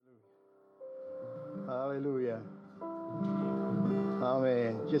Hallelujah.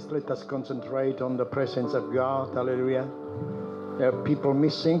 Amen. Just let us concentrate on the presence of God. Hallelujah. There are people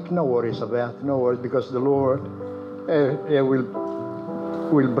missing. No worries about. No worries, because the Lord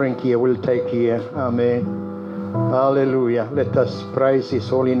will bring here, will take here. Amen. Hallelujah. Let us praise His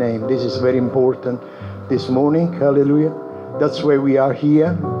holy name. This is very important this morning. Hallelujah. That's why we are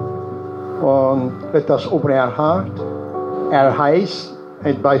here. Let us open our heart, our eyes,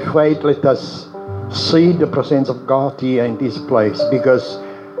 and by faith let us see the presence of God here in this place, because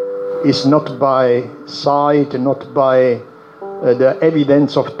it's not by sight, not by the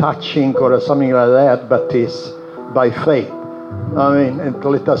evidence of touching or something like that, but it's by faith. Amen. And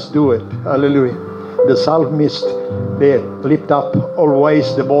let us do it. Hallelujah. The psalmist, they lift up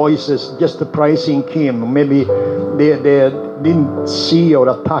always the voices just praising Him. Maybe they didn't see or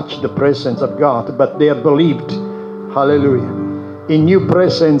touch the presence of God, but they believed. Hallelujah. In your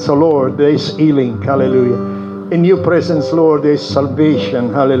presence, Lord, there is healing. Hallelujah. In your presence, Lord, there is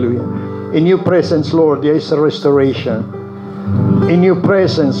salvation. Hallelujah. In your presence, Lord, there is a restoration. In your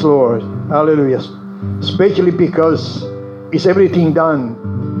presence, Lord. Hallelujah. Especially because it's everything done.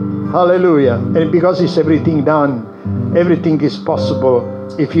 Hallelujah. And because it's everything done, everything is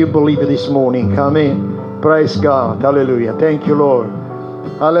possible if you believe this morning. Amen. Praise God. Hallelujah. Thank you, Lord.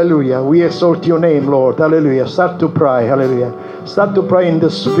 Hallelujah. We exalt your name, Lord. Hallelujah. Start to pray. Hallelujah. Start to pray in the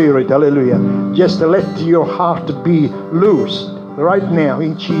Spirit. Hallelujah. Just let your heart be loosed right now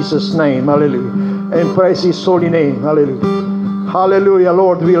in Jesus' name. Hallelujah. And praise His holy name. Hallelujah. Hallelujah.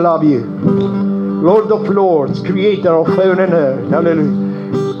 Lord, we love you. Lord of lords, creator of heaven and earth.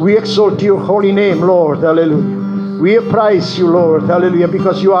 Hallelujah. We exalt your holy name, Lord. Hallelujah. We praise you, Lord. Hallelujah.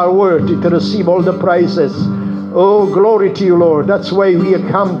 Because you are worthy to receive all the praises. Oh, glory to you, Lord. That's why we have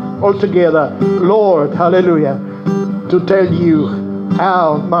come all together, Lord. Hallelujah. To tell you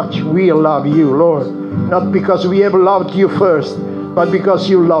how much we love you, Lord. Not because we have loved you first, but because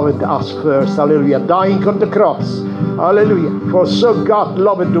you loved us first. Hallelujah. Dying on the cross. Hallelujah. For so God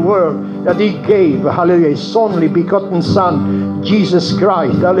loved the world that He gave, hallelujah, His only begotten Son, Jesus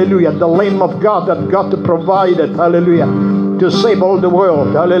Christ. Hallelujah. The Lamb of God that God provided, hallelujah, to save all the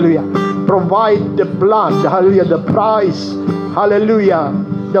world. Hallelujah. Provide the blood. Hallelujah. The price. Hallelujah.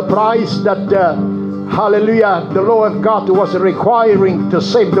 The price that hallelujah, the law of God was requiring to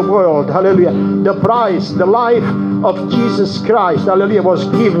save the world. Hallelujah. The price, the life of Jesus Christ, hallelujah, was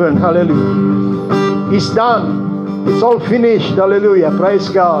given. Hallelujah. It's done. It's all finished. Hallelujah. Praise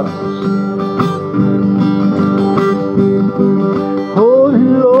God. Oh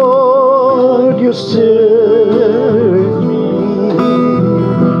Lord, you serve me.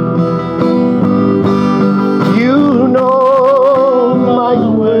 You know my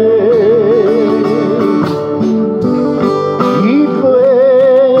way.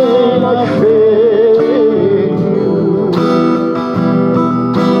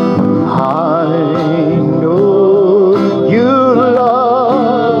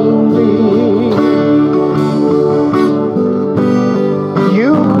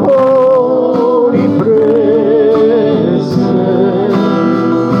 Holy praise.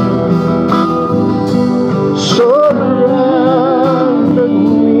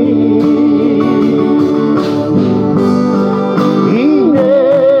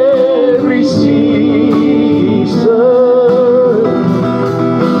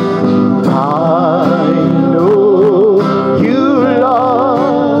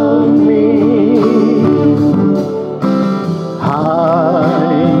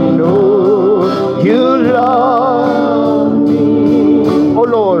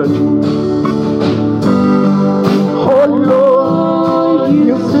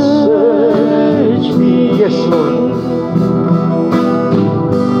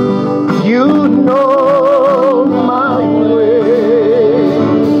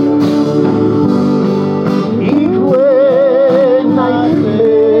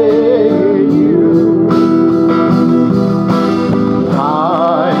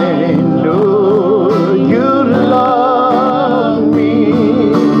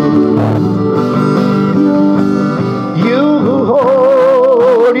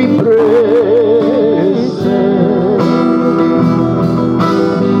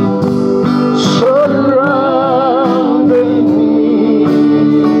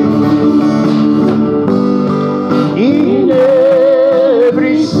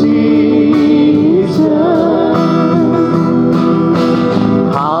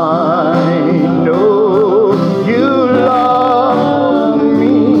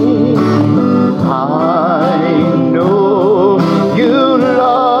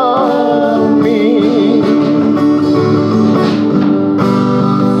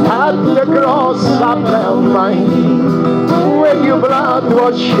 mine. When your blood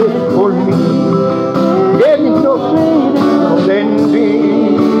was shed for me, there is no greater than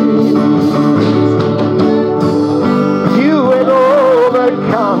thee. You have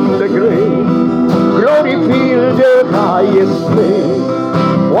overcome the grave. Glory fill the highest place.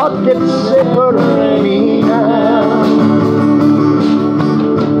 What can separate me now?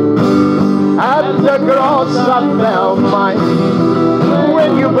 At the cross I found my need.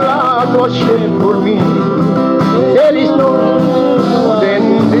 When your blood was shed for me, there is no than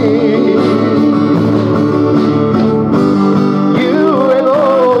thee. You have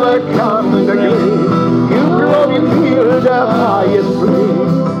overcome the grave. You glory fill the highest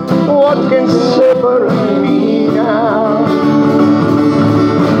place. What can separate me now?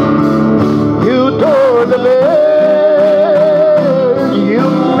 You tore the veil. You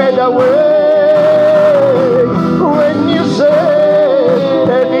made a way. When you said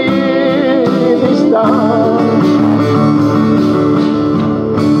that it is done,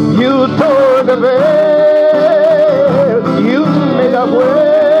 you tore the veil, you made a way.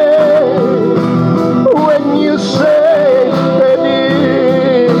 When you said that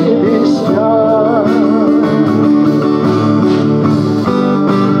it is done,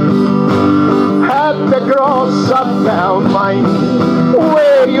 at the cross I found my need,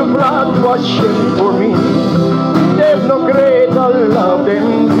 where your blood was shed for me. There's no greater love than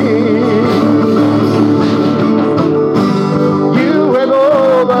thee. You have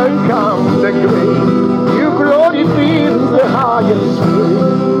overcome the grave. You glory fills the highest place.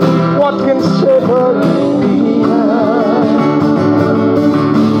 What can separate me now?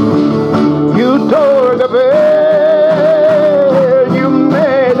 You tore the veil. You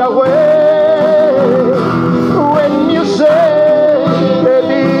made a way. When you said that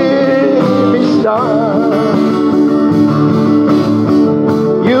it is done,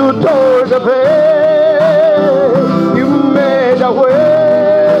 you tore the veil, you made a way.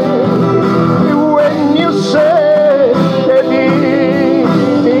 When you said that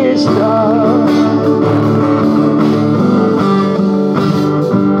it is done,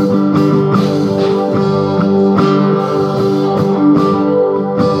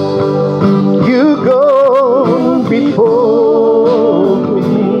 you go before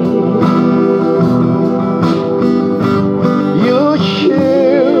me. You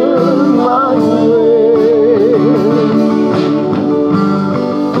shield my way.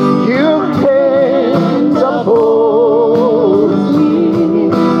 Your hands uphold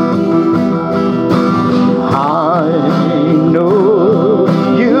me. I know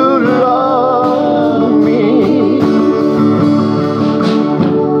you love me.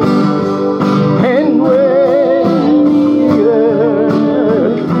 And when you're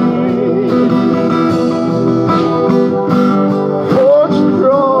forced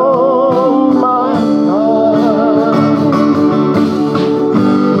from my heart,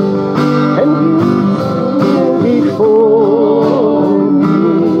 and before me,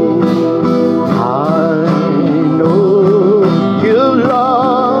 I know you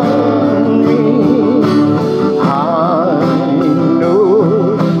love me. I know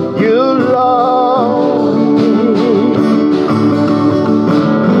you love me.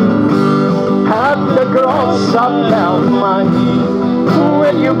 At the cross I found my need.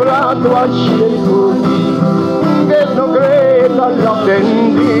 When your blood was shed for me, there's no greater love than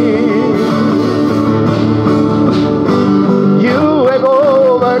thee. You have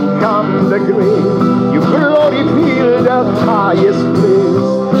overcome the grave. Your glory fill the highest place.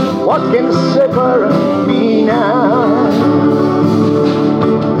 What can separate me now?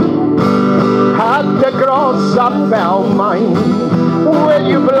 At the cross I found mine. When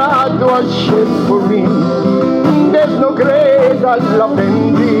your blood was shed for me, there's no greater love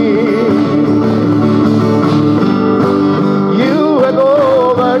than thee. You have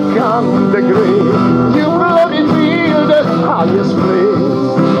overcome the grave. You glory fill the highest place.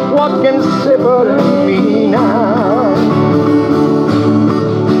 What can separate me now?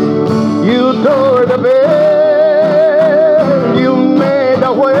 You tore the veil. You made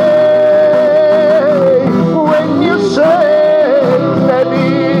a way. When you said that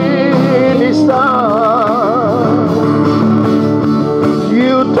it is done,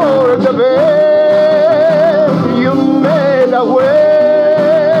 you tore the veil. You made a way.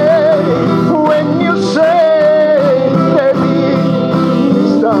 When you said that it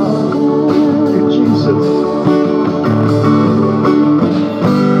is done, Jesus.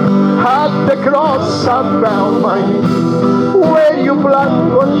 At the cross I found my need. Where your blood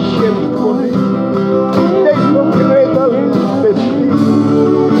was shed for me, there's no greater love than thee.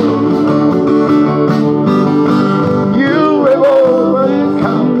 You have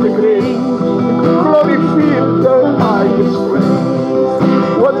overcome the grave. Glory fill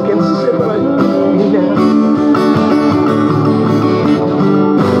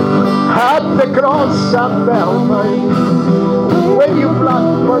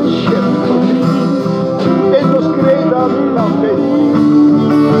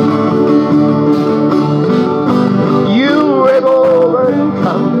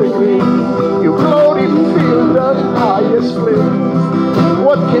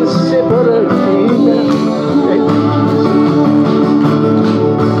What can separate me now?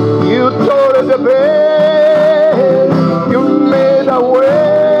 You tore the veil, you made a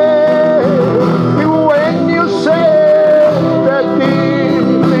way. When you said that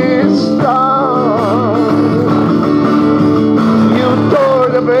it is done, you tore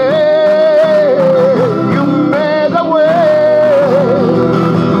the veil, you made a way.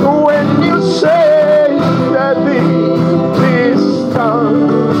 When you say that it is done,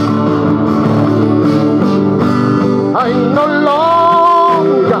 I no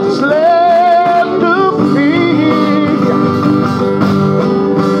longer slave to fear.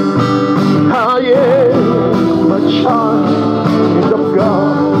 I am a child of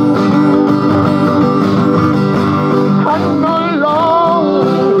God. I no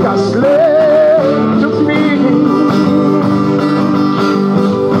longer slave to fear.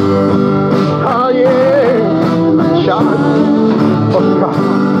 I am a child of God.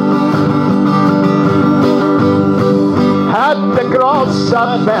 At the cross I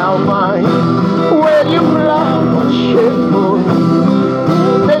found mine, where you blood was shed for me.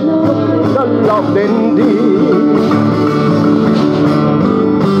 Then the love indeed.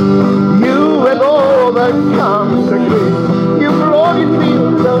 You have overcome the grave. You glory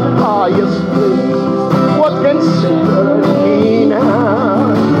filled the highest place. What can separate me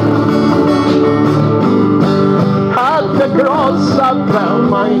now? At the cross I found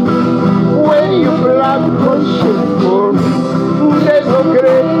mine, where your blood was shed for me. There's no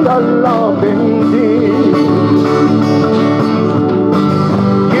greater love indeed.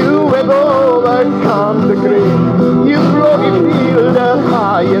 You have overcome the grave. You glory fill the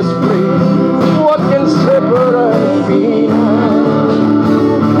highest place. What can separate me now?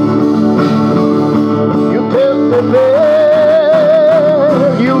 You took the veil,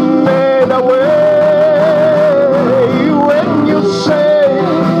 you made a way. When you say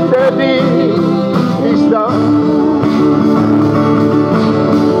that it is done,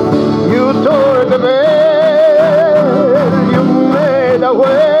 you tore the veil, you made a way.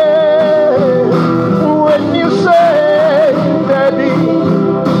 When you say that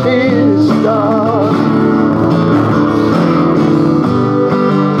it is done,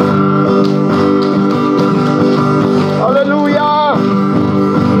 hallelujah,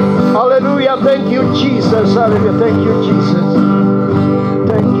 hallelujah. Thank you, Jesus. Hallelujah. Thank you, Jesus.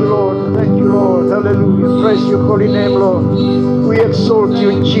 Thank you, Lord. Thank you, Lord. Hallelujah. Praise your holy name, Lord. We exalt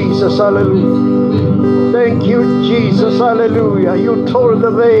you, Jesus. Hallelujah. Thank you, Jesus. Hallelujah. You tore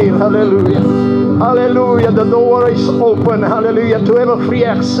the veil. Hallelujah. Hallelujah. The door is open. Hallelujah. To have a free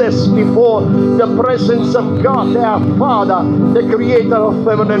access before the presence of God, our Father, the creator of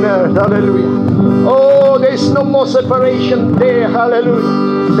heaven and earth. Hallelujah. Oh, there is no more separation there. Hallelujah.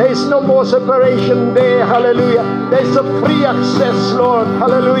 There is no more separation there. Hallelujah. There is a free access, Lord.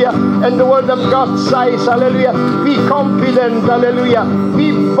 Hallelujah. And the word of God says, hallelujah, be confident, hallelujah,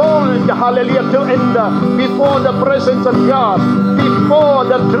 be bold, hallelujah, to enter before the presence of God, before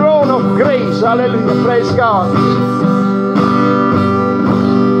the throne of grace. Hallelujah. Praise God.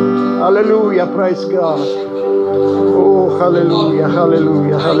 Hallelujah. Praise God. Oh, hallelujah.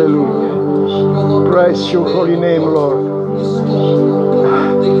 Hallelujah. Hallelujah. Praise your holy name, Lord.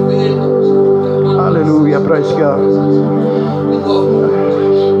 Hallelujah. Praise God.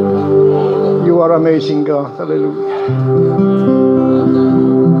 You are amazing, God. Hallelujah.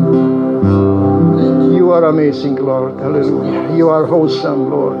 You are amazing, Lord. Hallelujah. You are wholesome,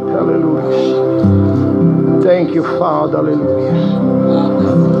 Lord. Hallelujah. Thank you, Father. Hallelujah.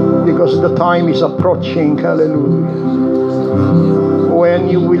 Because the time is approaching. Hallelujah. When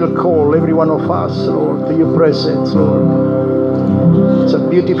you will call every one of us, Lord, to your presence, Lord. It's a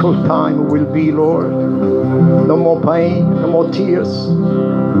beautiful time will be, Lord. No more pain, no more tears.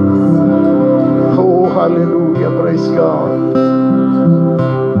 Oh, hallelujah, praise God.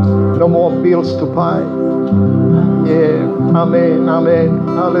 No more bills to pay. Yeah, amen, amen.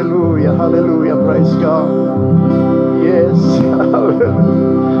 Hallelujah, hallelujah, praise God. Yes, hallelujah.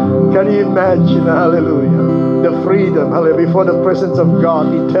 Can you imagine, hallelujah, the freedom, hallelujah, before the presence of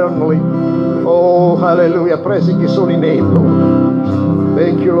God eternally. Oh, hallelujah, praising His holy name, Lord.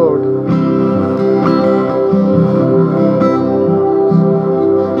 Thank you, Lord.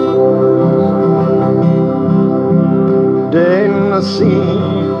 Then I see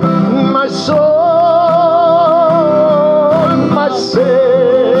my soul, my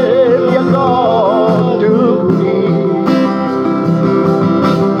Savior God to thee.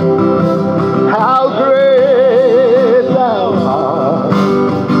 How great thou art,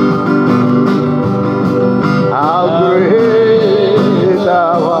 how great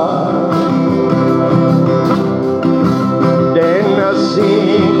thou art. Then I see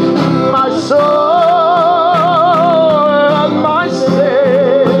sing my soul, my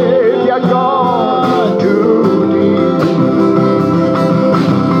Savior God to thee.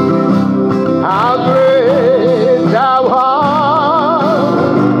 How great thou art,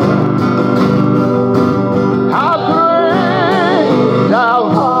 how great thou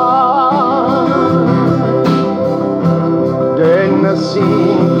art. Then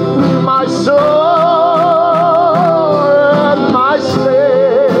sing my soul, my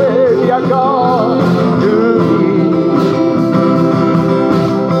Savior.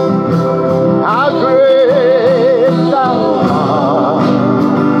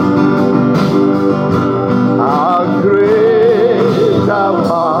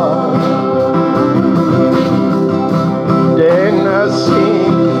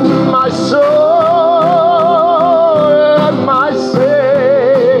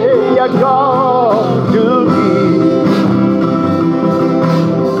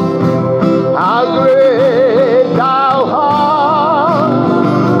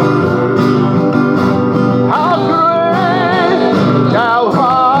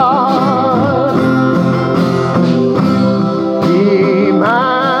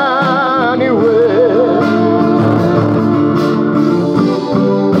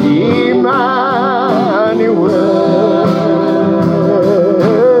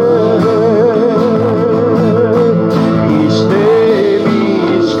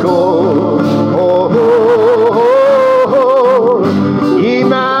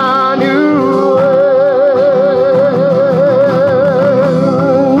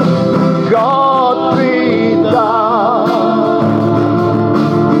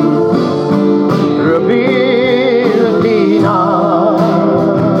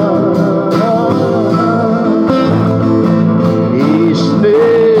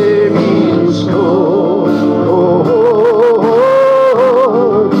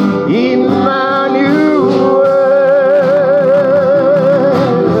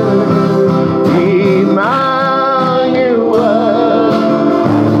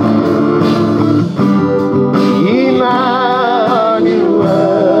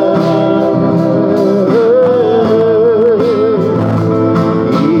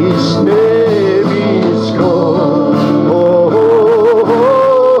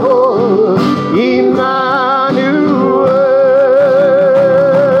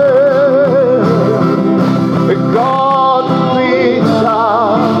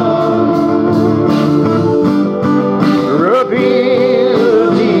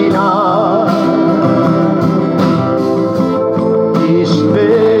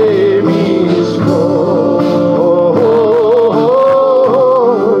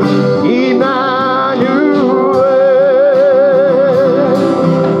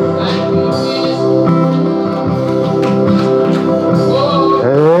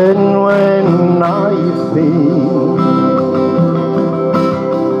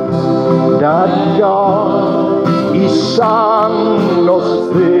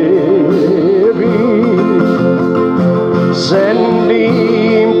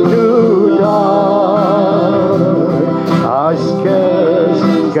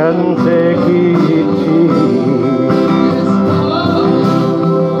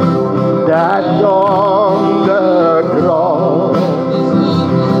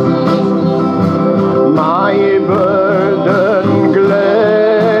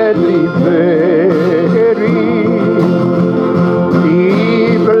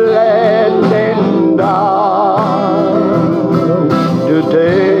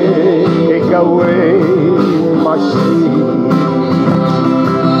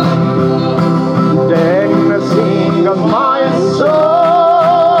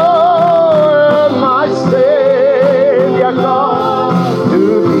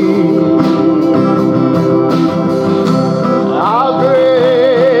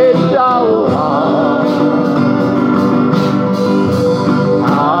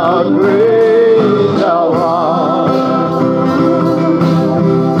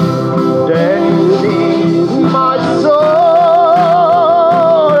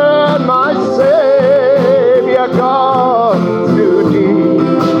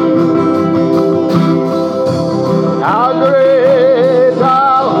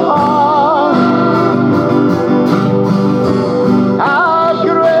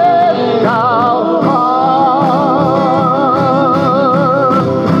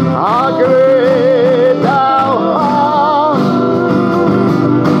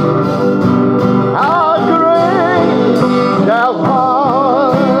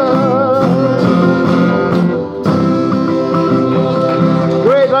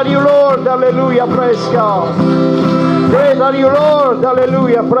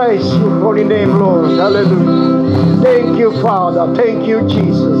 Hallelujah. Praise your holy name, Lord. Hallelujah. Thank you, Father. Thank you,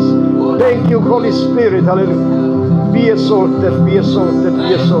 Jesus. Thank you, Holy Spirit. Hallelujah. Be exalted, be exalted,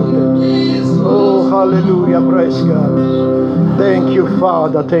 be exalted. Oh, hallelujah. Praise God. Thank you,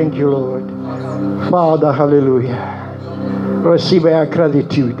 Father. Thank you, Lord. Father, hallelujah. Receive our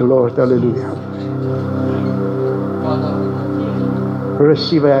gratitude, Lord. Hallelujah.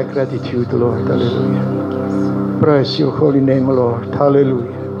 Receive our gratitude, Lord. Hallelujah. Praise your holy name, Lord.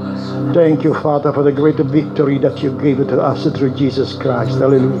 Hallelujah. Thank you, Father, for the great victory that you gave to us through Jesus Christ.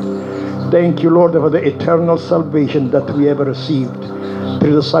 Hallelujah. Thank you, Lord, for the eternal salvation that we have received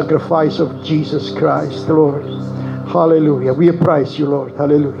through the sacrifice of Jesus Christ, Lord. Hallelujah. We praise you, Lord.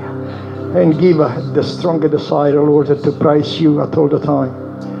 Hallelujah. And give the stronger desire, Lord, to praise you at all the time.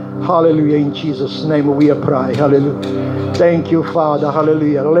 Hallelujah. In Jesus' name we pray. Hallelujah. Thank you, Father.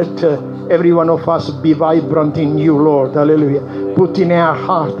 Hallelujah. Let every one of us be vibrant in you, Lord. Hallelujah. Put in our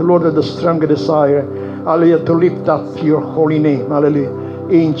heart, Lord, the stronger desire. Hallelujah. To lift up your holy name. Hallelujah.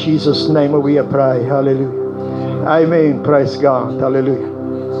 In Jesus' name we pray. Hallelujah. Amen. Praise God. Hallelujah.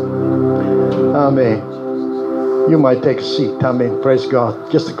 Amen. You might take a seat. Amen. Praise God.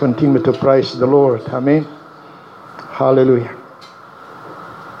 Just to continue to praise the Lord. Amen. Hallelujah.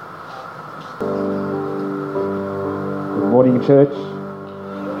 Good morning, church.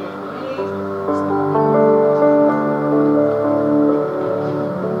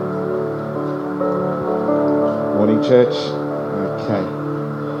 Morning, church. Okay.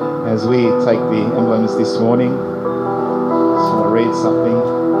 As we take the emblems this morning, I just want to read something.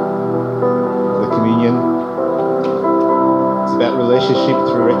 The communion. It's about relationship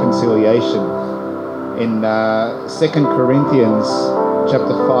through reconciliation. In 2 Corinthians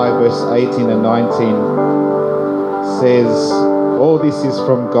chapter 5, verse 18 and 19, says, all this is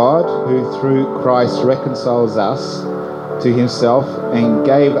from God, who through Christ reconciles us to himself and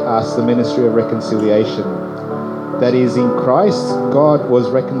gave us the ministry of reconciliation. That is, in Christ, God was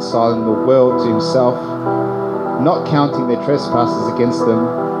reconciling the world to himself, not counting their trespasses against them,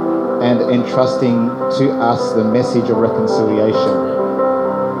 and entrusting to us the message of reconciliation.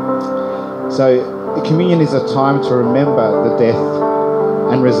 So, the communion is a time to remember the death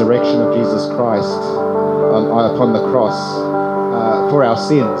and resurrection of Jesus Christ upon the cross for our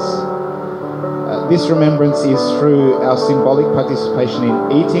sins. This remembrance is through our symbolic participation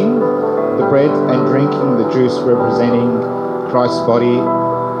in eating the bread and drinking the juice, representing Christ's body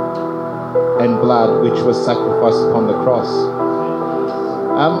and blood, which was sacrificed upon the cross.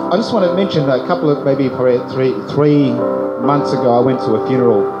 I just want to mention a couple of, maybe probably three months ago, I went to a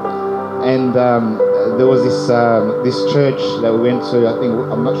funeral, and there was this church that we went to. I think,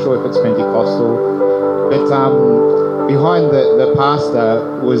 I'm not sure if it's Pentecostal, but behind the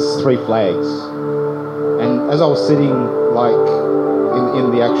pastor was three flags, and as I was sitting like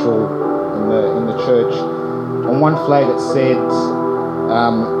in the actual in the church, on one flag it said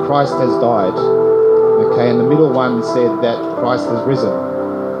Christ has died, okay, and the middle one said that Christ has risen,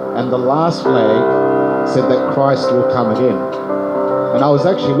 and the last flag said that Christ will come again. And I was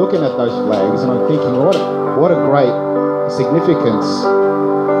actually looking at those flags and I'm thinking, what a great significance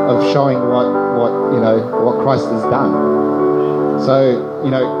of showing what Christ has done. So,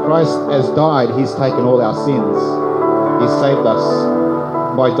 Christ has died. He's taken all our sins. He saved us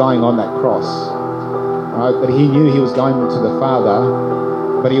by dying on that cross. Right? But he knew he was going to the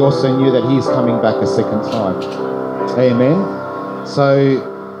Father, but he also knew that he's coming back a second time. Amen. So,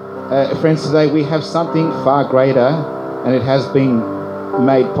 friends, today we have something far greater, and it has been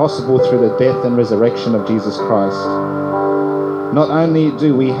made possible through the death and resurrection of Jesus Christ. Not only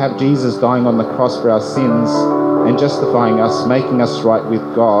do we have Jesus dying on the cross for our sins and justifying us, making us right with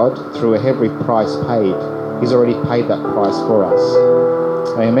God through a heavy price paid. He's already paid that price for us.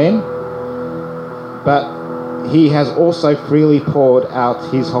 Amen? But he has also freely poured out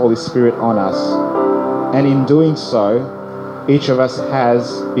his Holy Spirit on us. And in doing so, each of us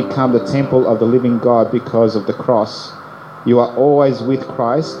has become the temple of the living God because of the cross. You are always with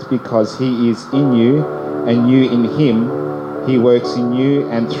Christ because he is in you and you in him. He works in you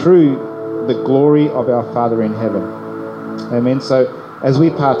and through the glory of our Father in heaven. Amen. So as we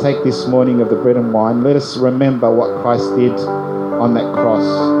partake this morning of the bread and wine, let us remember what Christ did on that cross.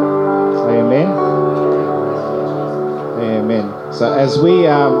 Amen. Amen. So as we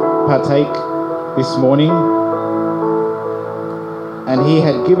partake this morning, and he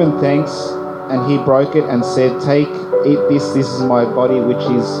had given thanks and he broke it and said, take, eat this is my body which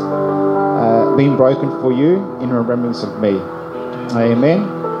is being broken for you in remembrance of me. Amen.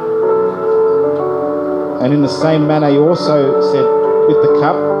 And in the same manner he also said with the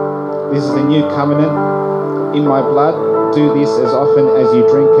cup, this is the new covenant in my blood. do this as often as you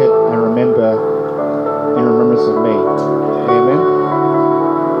drink it and remember in remembrance of me. Amen.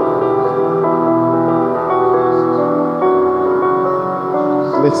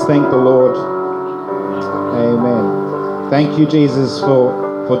 Let's thank the Lord. Amen. Thank you, Jesus,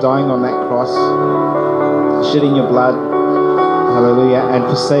 for dying on that cross, shedding your blood, hallelujah, and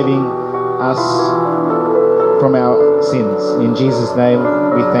for saving us from our sins. In Jesus' name,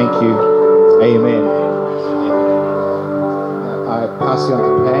 we thank you. Amen. I pass you on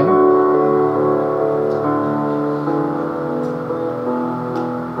to Pam.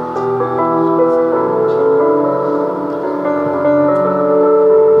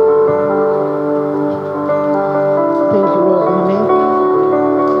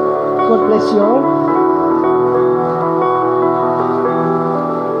 You all.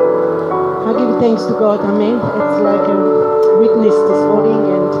 I give thanks to God, amen. It's like a witness this morning,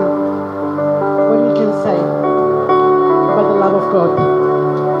 and what we can say about the love of God.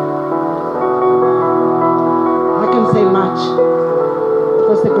 I can say much,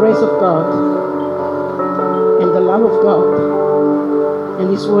 because the grace of God and the love of God and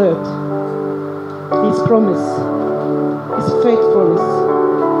His word, His promise, His faithfulness,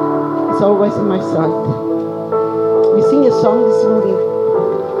 it's always in my side. We sing a song this morning.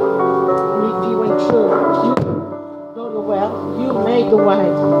 And if you went through, you don't know well, you made the way.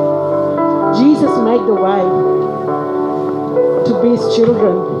 Jesus made the way to be His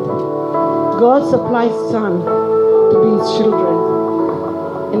children. God supplies Son to be His children.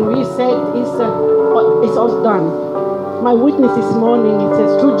 And we said it's all done. My witness this morning, it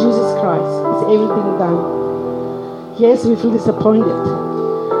says, through Jesus Christ, it's everything done. Yes, we feel disappointed.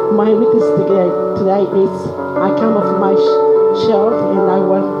 My witness today is I come off my shell and I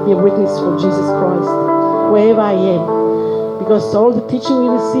want to be a witness for Jesus Christ wherever I am, because all the teaching we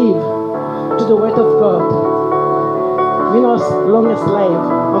receive to the word of God, we're no longer slave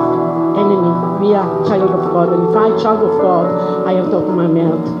of enemy. We are child of God, and if I'm child of God, I have to open my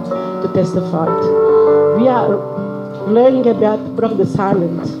mouth to testify. We are learning about broke the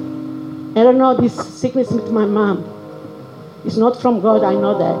silent. I don't know, this sickness with my mom. It's not from God, I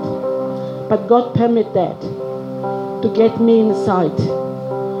know that. But God permit that to get me inside,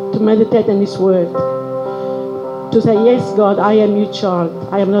 to meditate on His word, to say, yes, God, I am your child.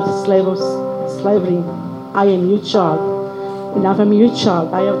 I am not a slave of slavery. I am your child. And if I'm your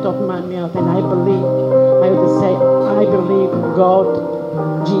child, I have to open my mouth and I believe. I have to say, I believe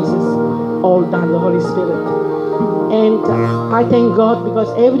God, Jesus, all done, the Holy Spirit. And I thank God because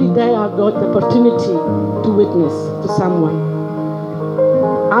every day I've got the opportunity to witness to someone.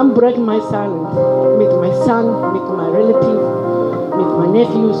 I'm breaking my silence with my son, with my relative, with my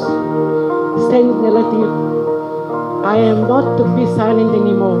nephews, extended relative. I am not to be silent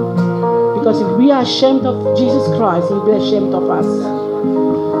anymore. Because if we are ashamed of Jesus Christ, He will be ashamed of us.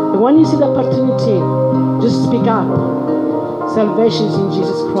 And when you see the opportunity, just speak up. Salvation is in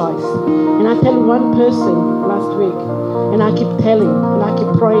Jesus Christ. And I tell one person last week, and I keep telling, and I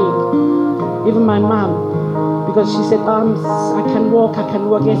keep praying, even my mom, because she said, I can walk.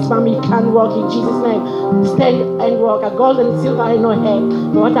 Yes, Mommy, you can walk in Jesus' name. Stand and walk. A gold and silver I no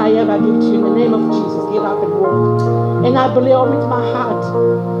have. But what I have, I give to you in the name of Jesus. Get up and walk. And I believe with my heart.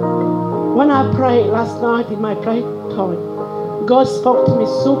 When I prayed last night in my prayer time, God spoke to me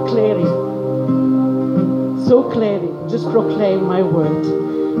so clearly. So clearly. Just proclaim my word.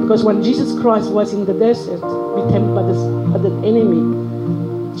 Because when Jesus Christ was in the desert, be tempted by the enemy,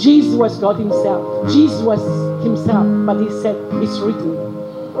 Jesus was God Himself. Jesus was Himself, but He said, it's written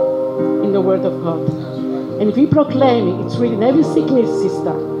in the Word of God. And if we proclaim it, it's written. Every sickness,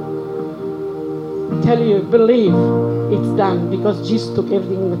 sister, tell you, believe it's done, because Jesus took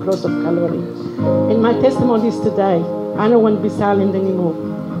everything on the cross of Calvary. And my testimony is today, I don't want to be silent anymore.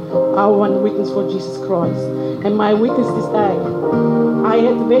 I want to witness for Jesus Christ. And my witness this day, I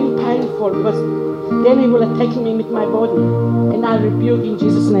had very painful because then He will attack me with my body. And I rebuke in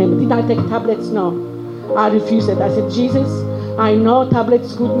Jesus' name. Did I take tablets? No. I refused it. I said, Jesus, I know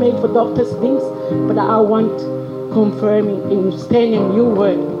tablets good made for doctors' things, but I want confirming in standing in your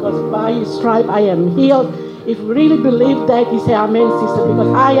word, because by your stripe I am healed. If you really believe that, you say amen, sister,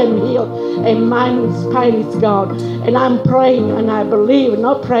 because I am healed and my pain is gone. And I'm praying and I believe,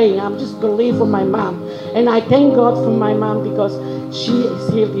 not praying, I'm just believing for my mom. And I thank God for my mom because she is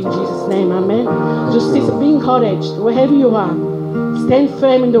healed in Jesus' name, amen. Just be encouraged, wherever you are. Stand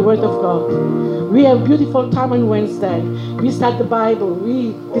firm in the word of God. We have a beautiful time on Wednesday. We start the Bible,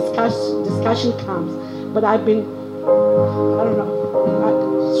 we discussion comes. But I've been,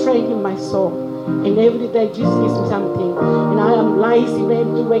 straying in my soul. And every day Jesus gives me something. And I am lazy, maybe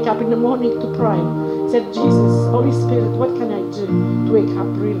to wake up in the morning to pray. said, Jesus, Holy Spirit, what can I do to wake up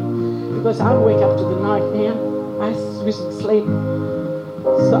really? Because I wake up to the night now. I sleep.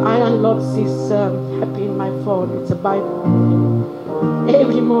 So I unlocked this happy in my phone. It's a Bible.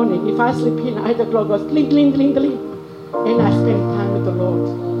 Every morning, if I sleep in, 8 o'clock goes clink, clink, clink, clink. And I spend time with the Lord.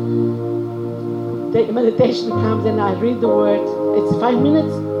 The meditation comes and I read the word. It's 5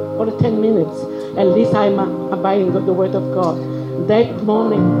 minutes or 10 minutes. At least I'm abiding with the word of God. That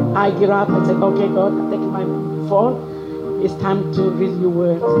morning, I get up and say, okay, God, I take my phone. It's time to read your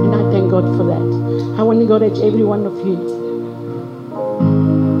word. And I thank God for that. I want to encourage every one of you.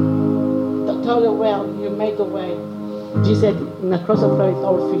 Tell the well, you made the way. Jesus said, in the cross of Christ, it's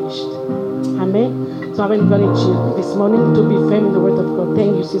all finished. Amen. So I want to encourage you this morning to be firm in the word of God.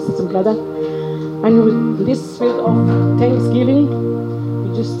 Thank you, sisters and brothers. And with this spirit of thanksgiving,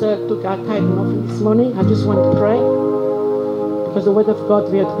 we just took our tithe and offering this morning. I just want to pray. Because the word of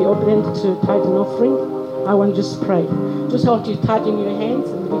God, we have to be obedient to tithe and offering. I want to just pray. Just hold your tithe in your hands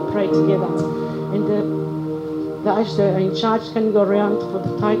and we pray together. And the usher in charge can go around for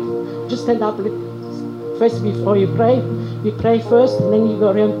the tithe. Just stand up first before you pray. You pray first and then you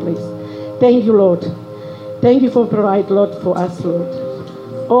go around, please. Thank you, Lord. Thank you for providing, Lord, for us, Lord.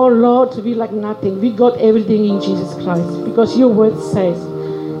 Oh, Lord, we lack nothing. We got everything in Jesus Christ. Because your word says,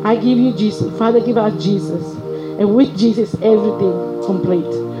 I give you Jesus. Father, give us Jesus. And with Jesus, everything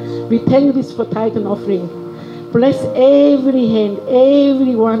complete. We thank you this for tithe and offering. Bless every hand,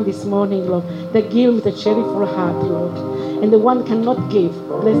 everyone this morning, Lord, that give with a cheerful heart, Lord. And the one cannot give,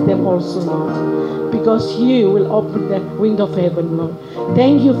 bless them also, Lord. Because you will open the window of heaven, Lord.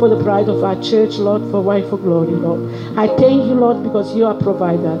 Thank you for the pride of our church, Lord, for Wife for Glory, Lord. I thank you, Lord, because you are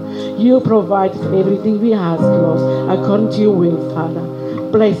provider. You provide for everything we ask, Lord, according to your will, Father.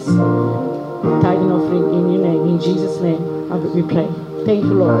 Bless tithe and offering in your name, in Jesus' name, we pray. Thank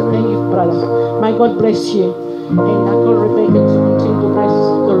you, Lord. Thank you, brother. My God bless you. And I call Rebecca to continue to bless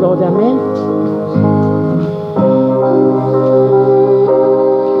the Lord. Amen.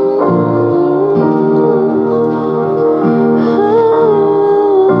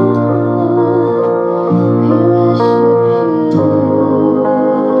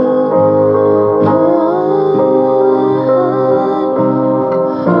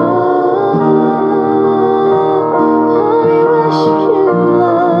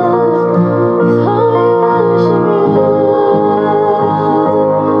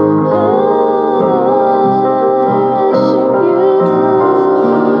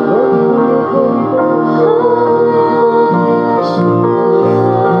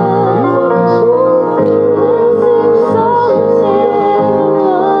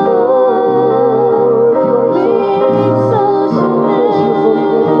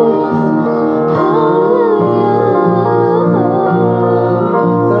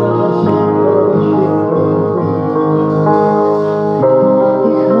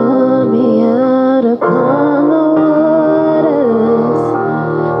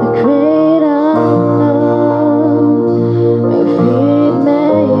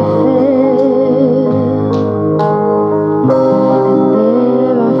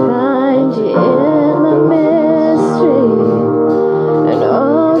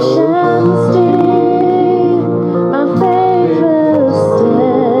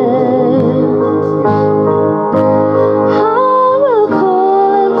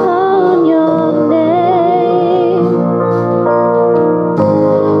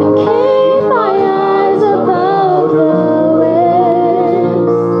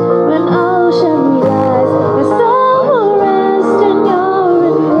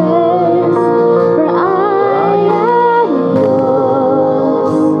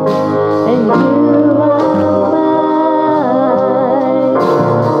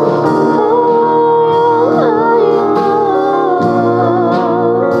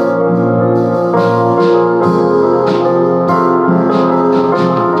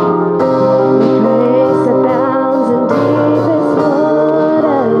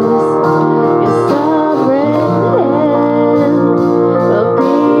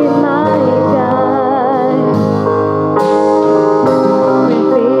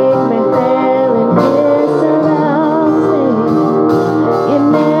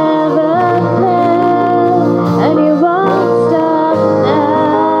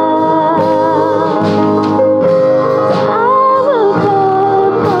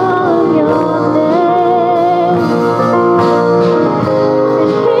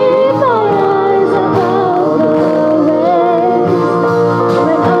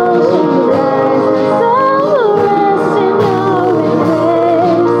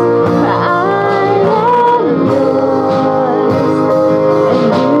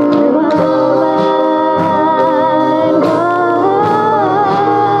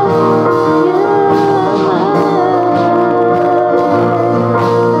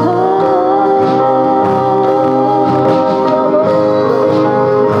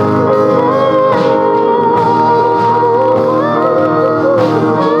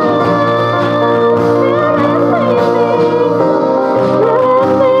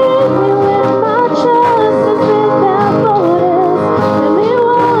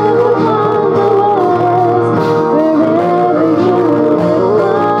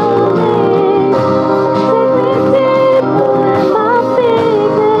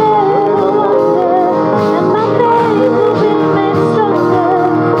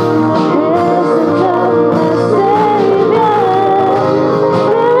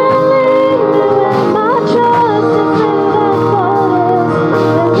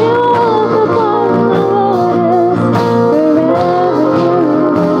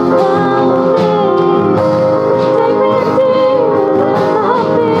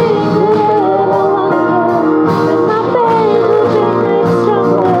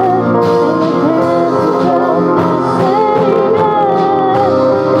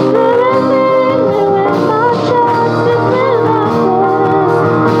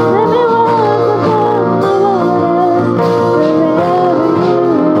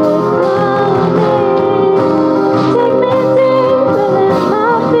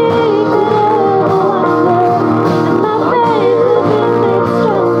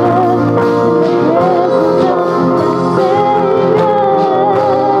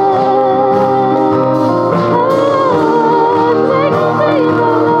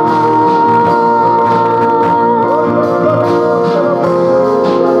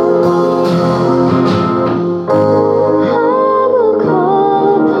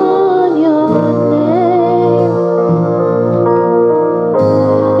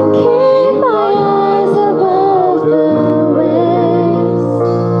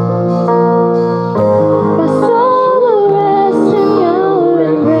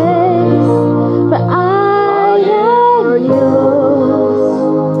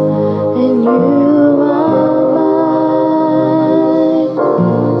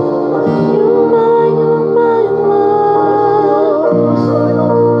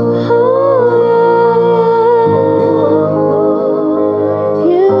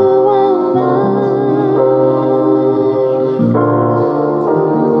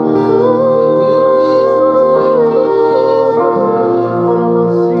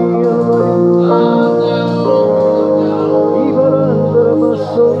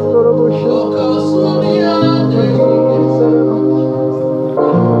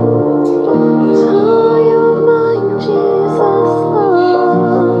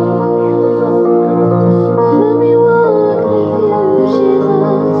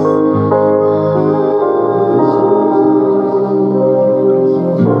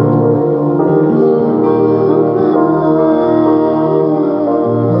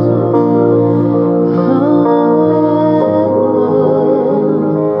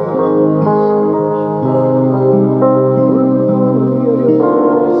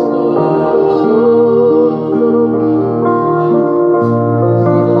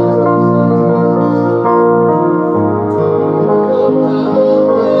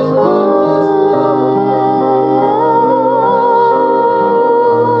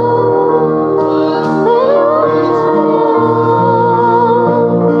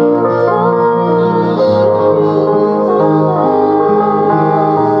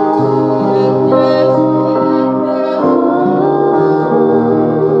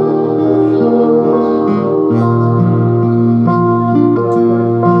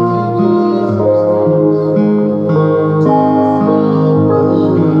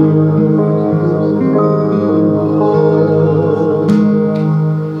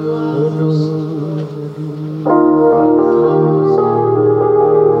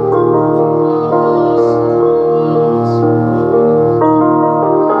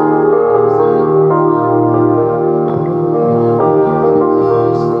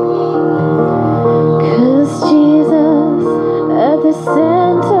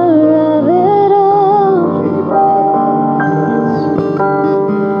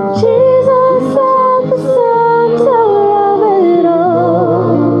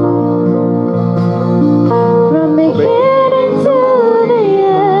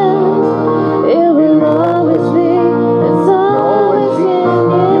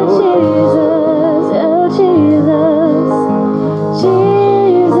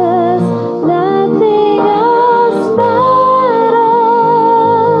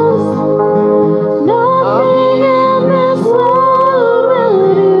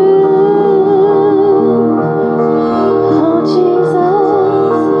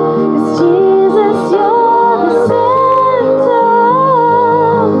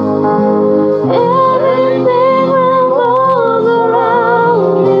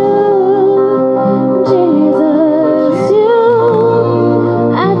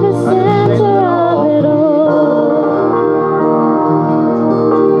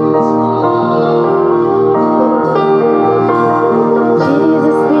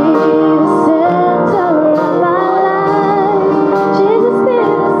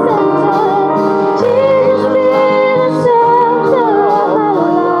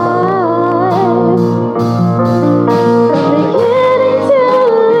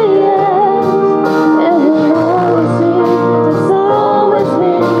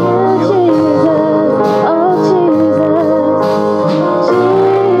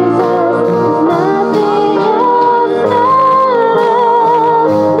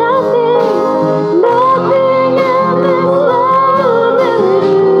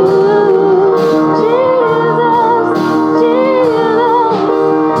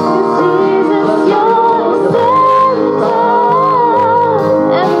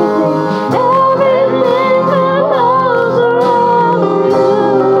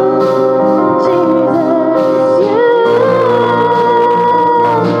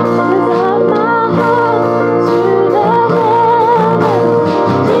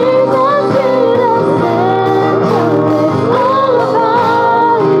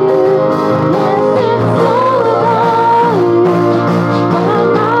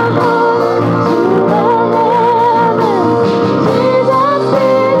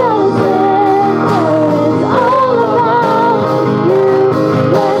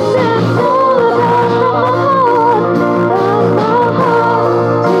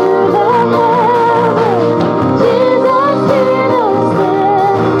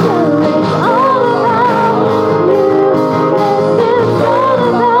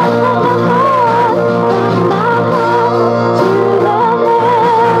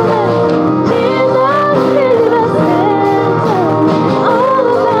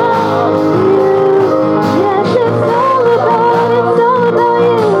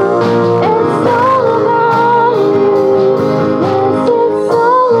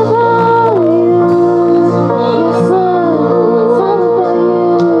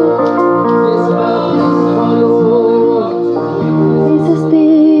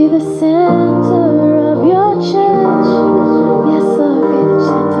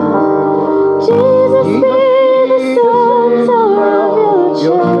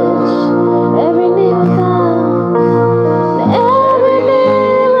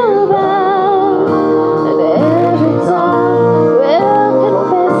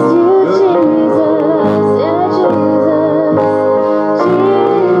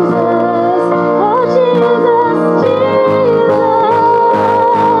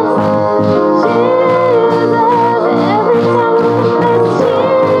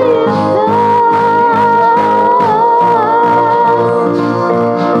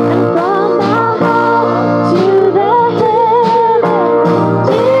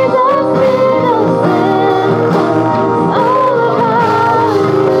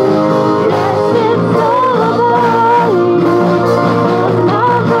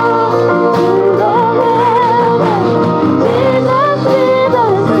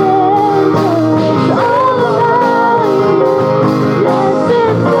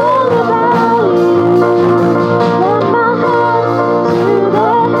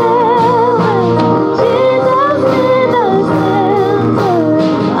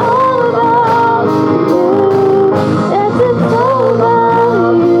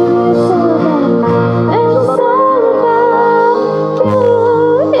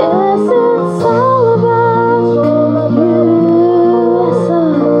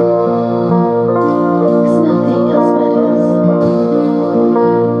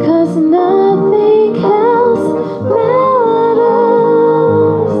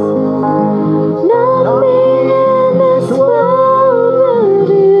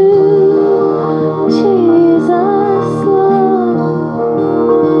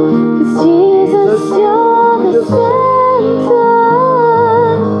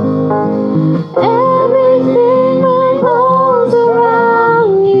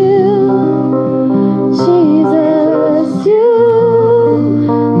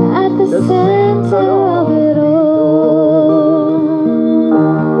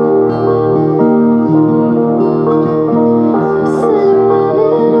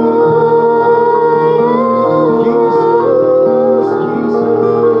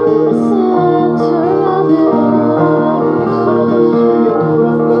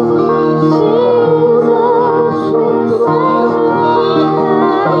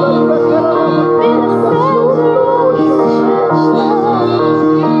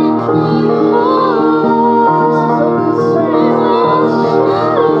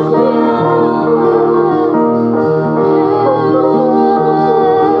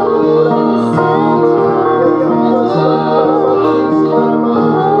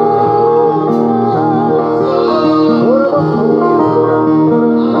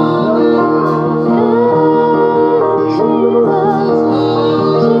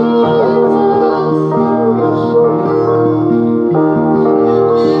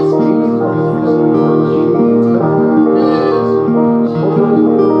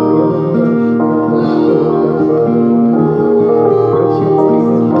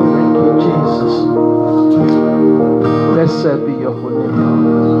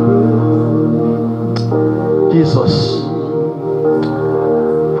 Jesus.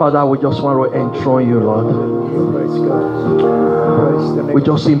 Father, we just want to enthrone you, Lord. Praise God. Praise the name. We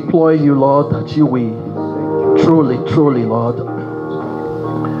just implore you, Lord, that you will truly, truly, Lord,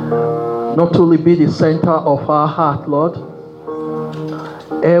 not only be the center of our heart, Lord,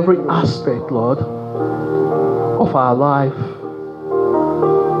 every aspect, Lord, of our life,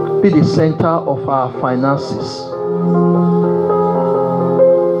 be the center of our finances.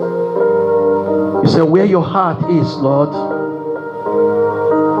 You say, where your heart is, Lord,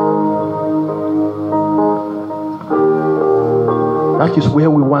 that is where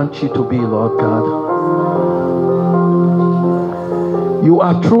we want you to be, Lord God. You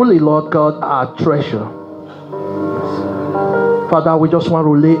are truly, Lord God, our treasure. Father, we just want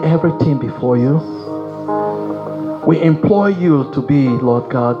to lay everything before you. We implore you to be, Lord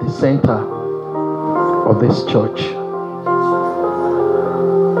God, the center of this church.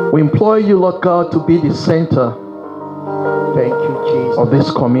 We implore you, Lord God, to be the center Thank you, Jesus. of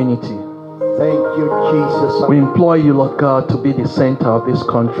this community. Thank you, Jesus. We implore you, Lord God, to be the center of this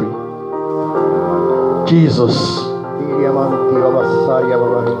country. Jesus.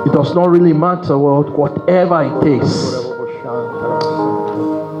 It does not really matter, Lord, whatever it takes.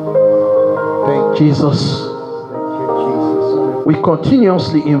 Thank Jesus, you, Jesus. we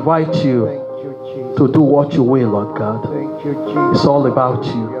continuously invite you Thank you, Jesus. to do what you will, Lord God. Thank you, Jesus. It's all about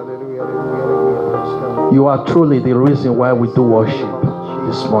you. Hallelujah, hallelujah, praise God. You are truly the reason why we do worship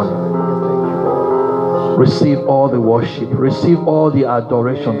this morning. Receive all the worship. Receive all the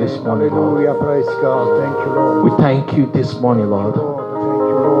adoration this morning, Lord. Hallelujah, praise God. Thank you, Lord. We thank you this morning, Lord, Thank you,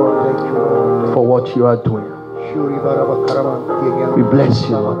 Lord. Thank you, Lord. for what you are doing. We bless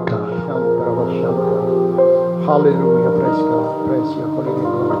you, Lord God. Hallelujah, praise God. Praise your holy name,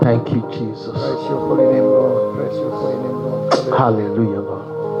 Lord. Thank you, Jesus. Praise your holy name, Lord. Praise your holy name, Lord. Hallelujah, Lord.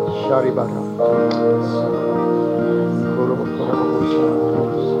 Praise your holy name,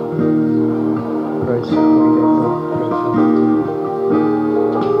 Lord. Praise your holy name.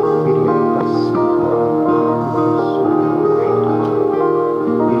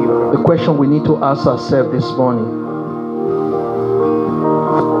 The question we need to ask ourselves this morning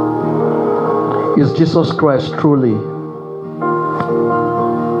is, Jesus Christ truly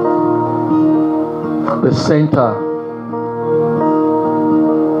the center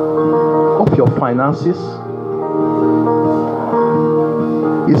of your finances?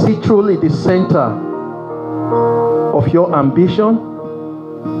 Is he truly the center of your ambition?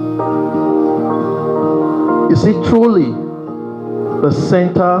 Is he truly the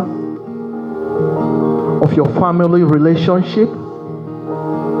center of your family relationship?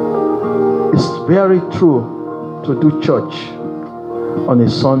 It's very true to do church on a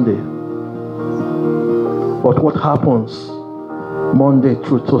Sunday. But what happens Monday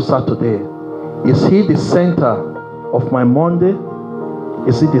through to Saturday? Is he the center of my Monday?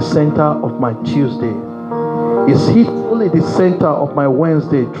 Is he the center of my Tuesday? Is he truly the center of my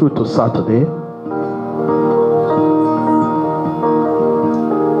Wednesday through to Saturday?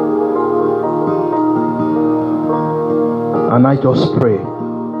 And I just pray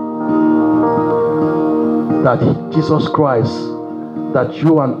that Jesus Christ, that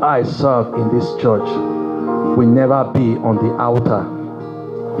you and I serve in this church, will never be on the altar.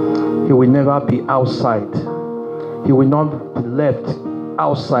 He will never be outside. He will not be left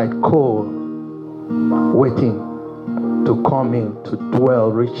outside cold, waiting to come in, to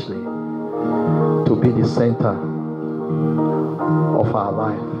dwell richly, to be the center of our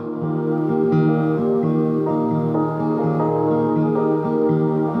life.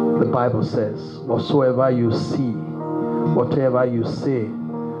 The Bible says, whatsoever you see, whatever you say,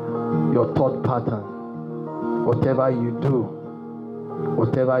 your thought pattern, whatever you do,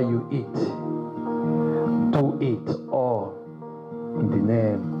 whatever you eat, do it all in the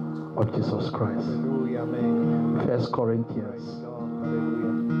name of Jesus Christ. Hallelujah, amen. 1 Corinthians.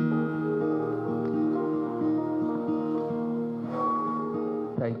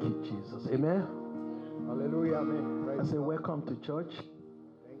 Thank you, Jesus. Amen. Hallelujah, amen. I say, welcome to church.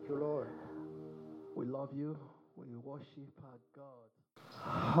 Thank you, Lord. We love you. We worship our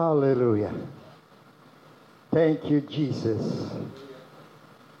God. Hallelujah. Thank you, Jesus.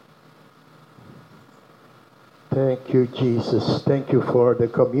 Thank you, Jesus. Thank you for the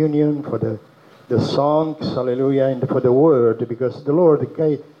communion, for the songs, hallelujah, and for the word, because the Lord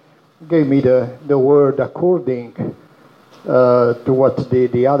gave me the word according to what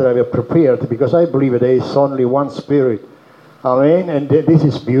the other have prepared, because I believe there is only one Spirit. Amen. And this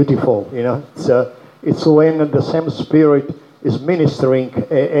is beautiful, you know. It's when the same Spirit is ministering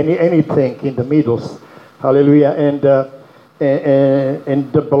anything in the middle. Hallelujah.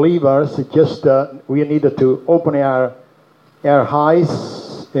 and the believers, just we needed to open our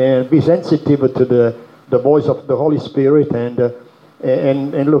eyes and be sensitive to the voice of the Holy Spirit, and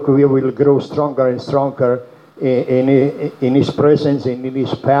look, we will grow stronger and stronger in His presence, in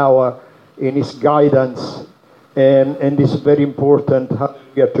His power, in His guidance, and it's very important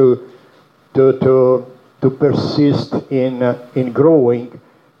to persist in growing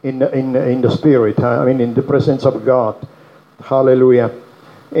in the Spirit. I mean, in the presence of God. Hallelujah.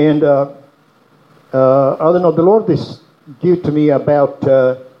 And I don't know. The Lord is give to me about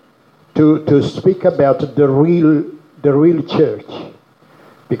to speak about the real church,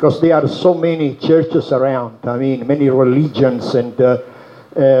 because there are so many churches around. I mean, many religions, and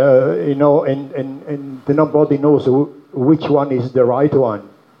you know, and nobody knows which one is the right one.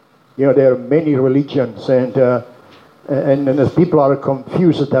 You know, there are many religions, and the people are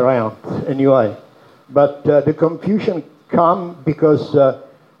confused around anyway. But the confusion comes because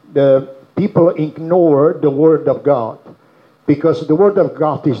the people ignore the Word of God, because the Word of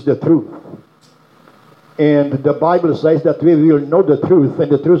God is the truth. And the Bible says that we will know the truth, and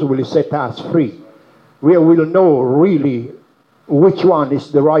the truth will set us free. We will know really which one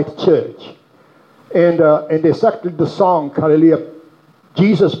is the right church. And exactly the song, hallelujah,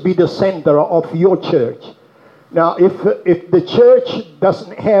 Jesus be the center of your church. Now, if the church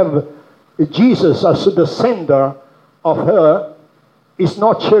doesn't have Jesus as the center of her, it's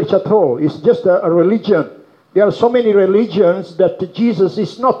not church at all. It's just a religion. There are so many religions that Jesus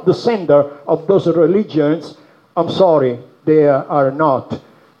is not the center of those religions. I'm sorry, they are not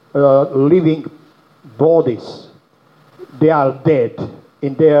living bodies. They are dead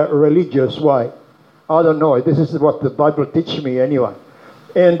in their religious way. I don't know. This is what the Bible teaches me anyway.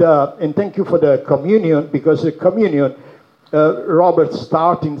 And thank you for the communion, because the communion, Robert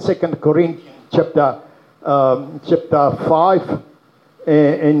starts in 2 Corinthians chapter 5,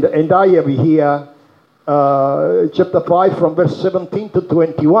 and I have here chapter 5 from verse 17 to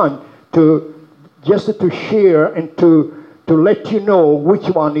 21 just to share and to let you know which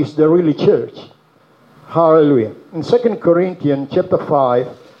one is the really church. Hallelujah. In 2 Corinthians chapter 5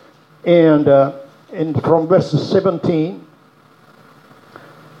 and from verse 17,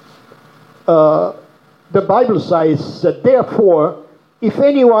 the Bible says that therefore, if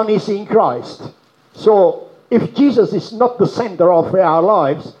anyone is in Christ, so if Jesus is not the center of our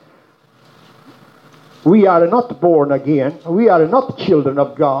lives, we are not born again. We are not children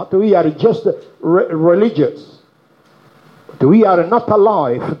of God. We are just religious. We are not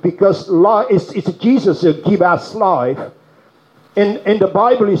alive, because it's Jesus who gives us life. And the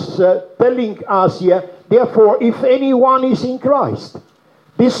Bible is telling us here, therefore, if anyone is in Christ,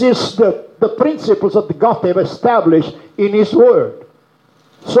 this is the principles that God have established in His Word.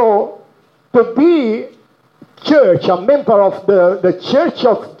 So, to be church, a member of the Church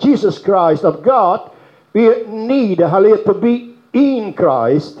of Jesus Christ, of God, we need, hallelujah, to be in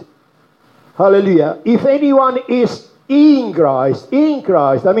Christ. Hallelujah. If anyone is in Christ,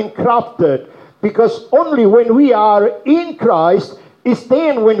 I mean crafted, because only when we are in Christ is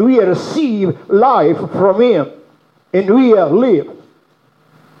then when we receive life from Him and we live.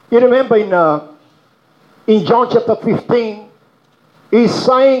 You remember in John chapter 15, He's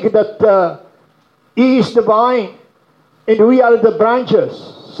saying that He is the vine and we are the branches.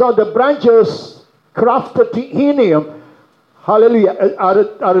 So the branches crafted in Him, hallelujah,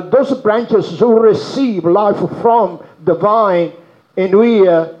 are those branches who receive life from the vine, and we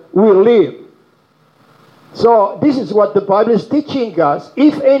live. So this is what the Bible is teaching us.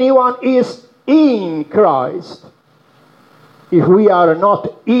 If anyone is in Christ, if we are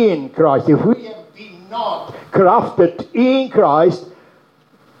not in Christ, if we have been not crafted in Christ,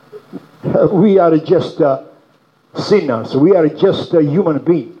 we are just sinners. We are just a human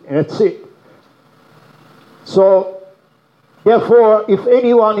being, and that's it. So, therefore, if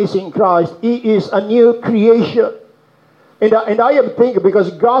anyone is in Christ, he is a new creation. And I am thinking, because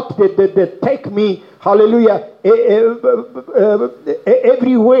God did take me, hallelujah,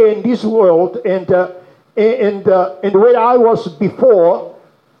 everywhere in this world, and where I was before.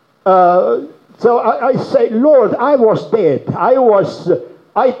 So I say, Lord, I was dead. I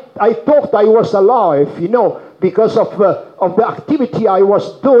thought I was alive, you know, because of the activity I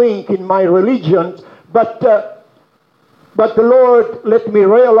was doing in my religion. But the Lord let me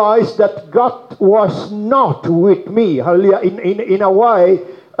realize that God was not with me, hallelujah, in a way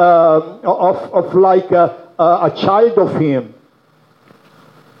of like a child of Him.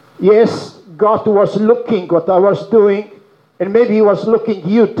 Yes, God was looking what I was doing, and maybe He was looking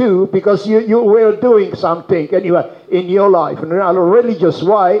you too, because you were doing something anyway in your life in a religious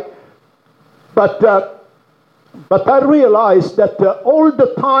way. But But I realized that all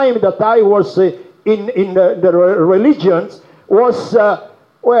the time that I was in the religions was,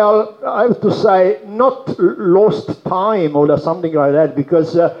 well, I have to say, not lost time or something like that,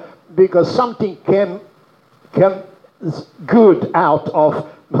 because something came good out of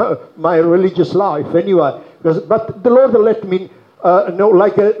my religious life anyway. But the Lord let me know,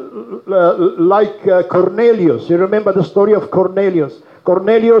 like Cornelius. You remember the story of Cornelius?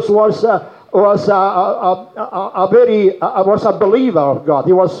 Cornelius was a believer of God.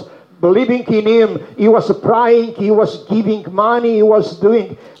 He was believing in Him. He was praying. He was giving money. He was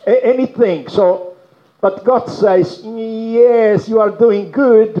doing anything. So, but God says, yes, you are doing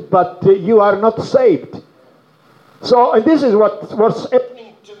good, but you are not saved. So, and this is what was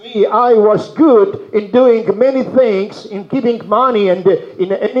happening to me. I was good in doing many things, in giving money and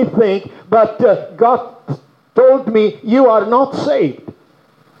in anything, but God told me, you are not saved.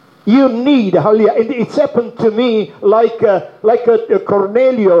 You need, hallelujah. And it's happened to me like a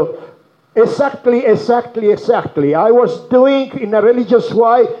Cornelius. Exactly. I was doing in a religious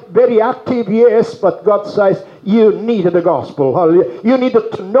way, very active, yes, but God says, you need the gospel, hallelujah. You need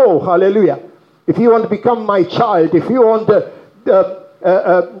to know, hallelujah. If you want to become my child, if you want to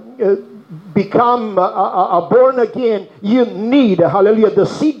become a born again, you need, hallelujah, the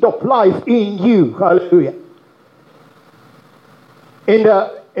seed of life in you, hallelujah.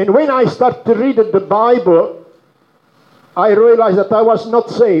 And when I started to read the Bible, I realized that I was not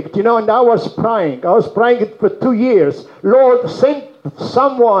saved, and I was praying. I was praying it for 2 years. Lord, send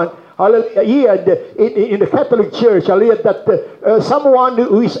someone, hallelujah, here in the Catholic Church, hallelujah, that someone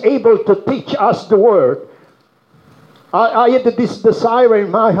who is able to teach us the Word. I had this desire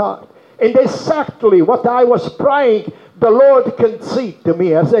in my heart. And exactly what I was praying, the Lord can see to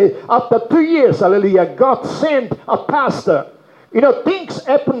me. I say, after 2 years, hallelujah, God sent a pastor. Things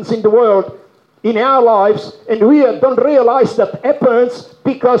happens in the world, in our lives, and we don't realize that happens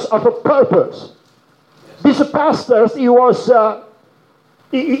because of a purpose. This pastor, he was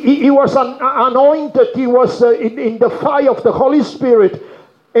anointed. He was in the fire of the Holy Spirit,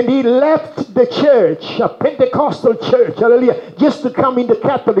 and he left the church, a Pentecostal church, hallelujah, just to come in the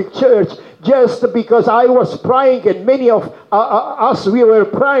Catholic Church, just because I was praying, and many of us, we were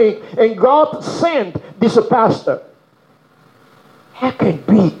praying, and God sent this pastor. How can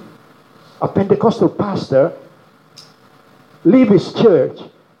be a Pentecostal pastor leave his church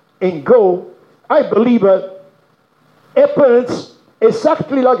and go? I believe it happens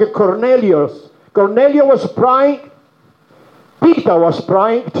exactly like a Cornelius. Cornelius was praying. Peter was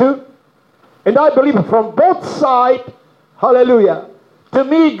praying too. And I believe from both sides, hallelujah, to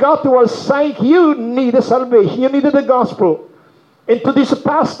me God was saying, you need a salvation. You need the gospel. And to this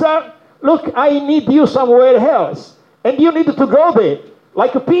pastor, look, I need you somewhere else. And you need to go there,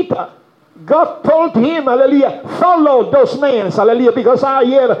 like Peter. God told him, hallelujah, follow those men, hallelujah, because I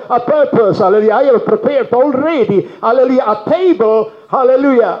have a purpose, hallelujah. I have prepared already, hallelujah, a table,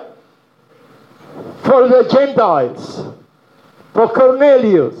 hallelujah, for the Gentiles, for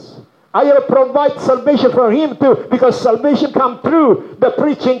Cornelius. I have provided salvation for him too, because salvation comes through the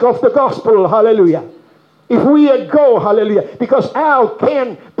preaching of the gospel, hallelujah. If we go, hallelujah, because how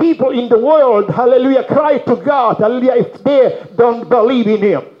can people in the world, hallelujah, cry to God, hallelujah, if they don't believe in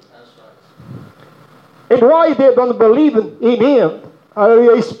Him? And why they don't believe in Him,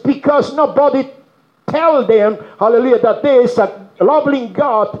 hallelujah, is because nobody tell them, hallelujah, that there is a loving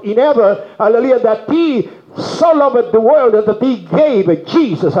God in heaven, hallelujah, that He so loved the world that He gave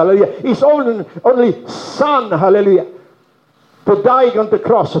Jesus, hallelujah, His only Son, hallelujah, to die on the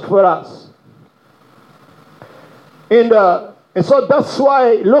cross for us. And so that's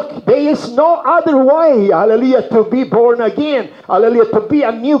why, look, there is no other way, hallelujah, to be born again, hallelujah, to be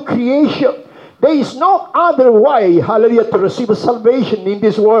a new creation. There is no other way, hallelujah, to receive salvation in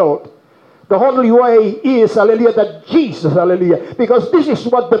this world. The only way is, hallelujah, that Jesus, hallelujah, because this is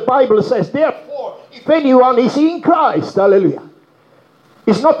what the Bible says. Therefore, if anyone is in Christ, hallelujah,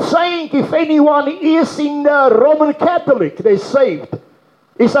 it's not saying if anyone is in the Roman Catholic, they're saved.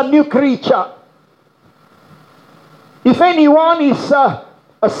 It's a new creature. If anyone is a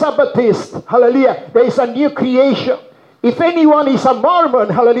Sabbathist, hallelujah, there is a new creation. If anyone is a Mormon,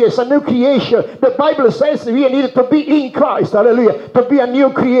 hallelujah, it's a new creation. The Bible says we need to be in Christ, hallelujah, to be a new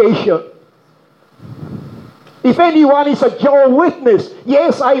creation. If anyone is a Jehovah's Witness,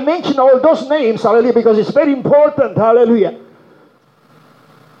 yes, I mention all those names, hallelujah, because it's very important, hallelujah.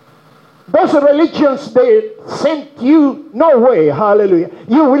 Those religions, they sent you no way, hallelujah.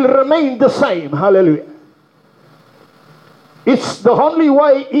 You will remain the same, hallelujah. It's the only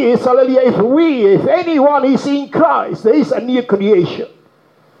way is, hallelujah, if anyone is in Christ, there is a new creation.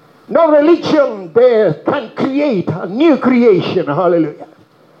 No religion there can create a new creation. Hallelujah.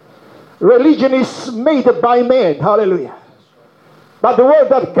 Religion is made by man. Hallelujah. But the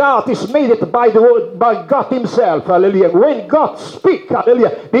word of God is made by God himself. Hallelujah. When God speaks,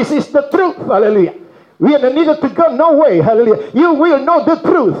 hallelujah, this is the truth. Hallelujah. We are needed to go no way. Hallelujah. You will know the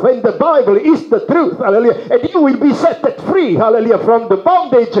truth when the Bible is the truth. Hallelujah. And you will be set free. Hallelujah. From the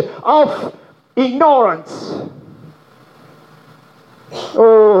bondage of ignorance.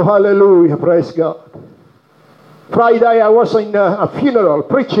 Oh, hallelujah. Praise God. Friday I was in a funeral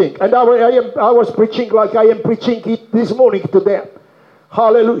preaching. And I was preaching like I am preaching it this morning to them.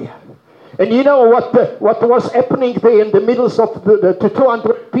 Hallelujah. And you know what was happening there in the middle of the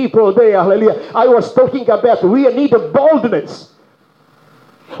 200 people there, hallelujah. I was talking about we need a boldness.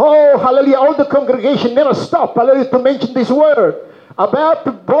 Oh, hallelujah. All the congregation never stopped, hallelujah, to mention this word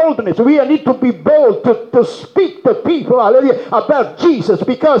about boldness. We need to be bold to speak to people, hallelujah, about Jesus,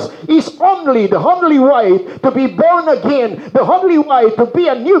 because it's the only way to be born again, the only way to be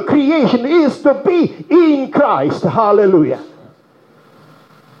a new creation is to be in Christ. Hallelujah.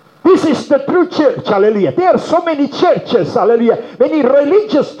 This is the true church, hallelujah. There are so many churches, hallelujah, many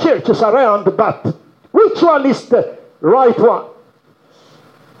religious churches around, but which one is the right one?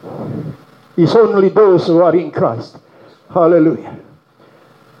 It's only those who are in Christ. Hallelujah.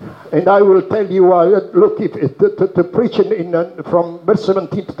 And I will tell you, look, if to preach from verse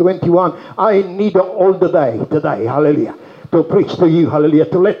 17 to 21, I need all the day today, hallelujah, to preach to you, hallelujah,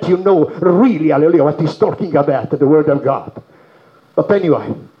 to let you know really, hallelujah, what he's talking about, the word of God. But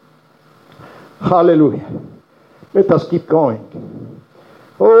anyway, hallelujah. Let us keep going.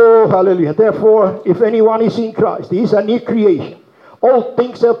 Oh, hallelujah. Therefore, if anyone is in Christ, he is a new creation. All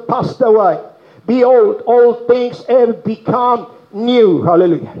things have passed away. Behold, all things have become new.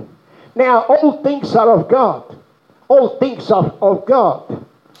 Hallelujah. Now, all things are of God. All things are of God.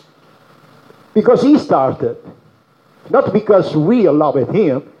 Because he started. Not because we loved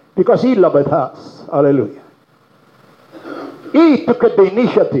him. Because he loved us. Hallelujah. He took the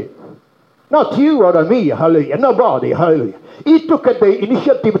initiative. Not you or me, hallelujah. Nobody, hallelujah. He took the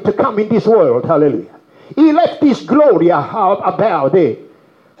initiative to come in this world, hallelujah. He left his glory about there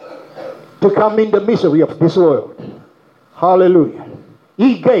to come in the misery of this world. Hallelujah.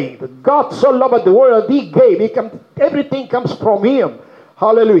 He gave. God so loved the world, he gave. Everything comes from him.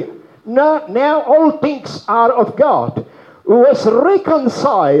 Hallelujah. Now all things are of God, who has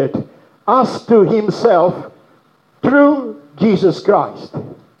reconciled us to himself through Jesus Christ,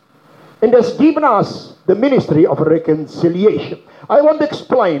 and has given us the ministry of reconciliation. I want to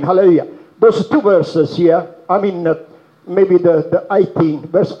explain, hallelujah, those two verses here. I mean, maybe the 18,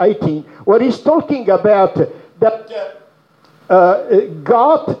 verse 18, where he's talking about that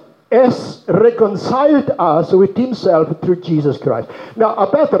God has reconciled us with himself through Jesus Christ. Now,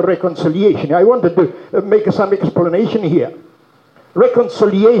 about the reconciliation, I wanted to make some explanation here.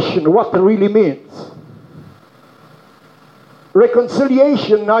 Reconciliation, what it really means.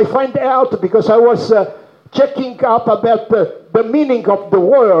 Reconciliation, I find out because I was checking up about the meaning of the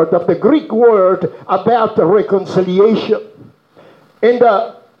word, of the Greek word about reconciliation. And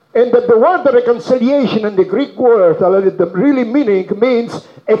the word reconciliation in the Greek word, the really meaning means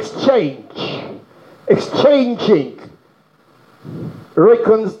exchange. Exchanging.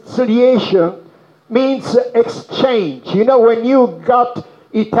 Reconciliation means exchange. You know, when you got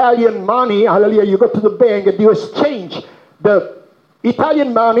Italian money, hallelujah, you go to the bank and you exchange the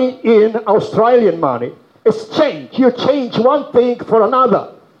Italian money in Australian money. Exchange. You change one thing for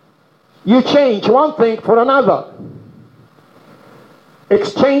another. You change one thing for another.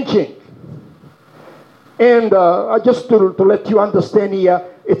 Exchanging. And just to let you understand here,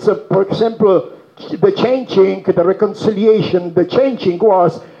 it's for example, the changing, the reconciliation, the changing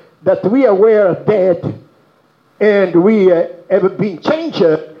was that we were dead and we have been changed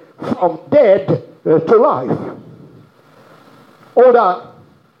from dead to life. Or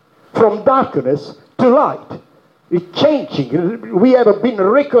from darkness to light. It's changing. We have been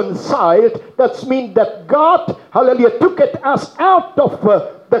reconciled. That means that God, hallelujah, took us out of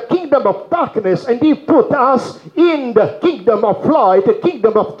the kingdom of darkness and he put us in the kingdom of light, the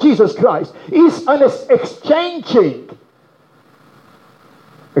kingdom of Jesus Christ. It's an exchanging.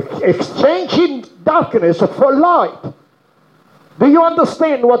 Exchanging darkness for light. Do you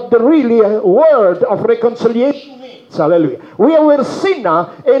understand what the really word of reconciliation means? Hallelujah. We were sinner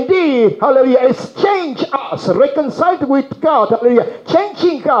and he, hallelujah, exchanged us, reconciled with God, hallelujah,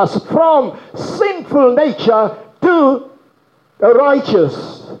 changing us from sinful nature to a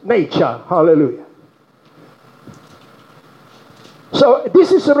righteous nature. Hallelujah. So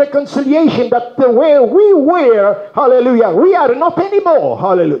this is a reconciliation that where we were, hallelujah, we are not anymore.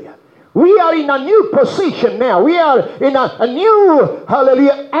 Hallelujah. We are in a new position now. We are in a new,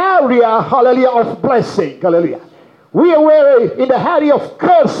 hallelujah, area, hallelujah, of blessing. Hallelujah. We were in the area of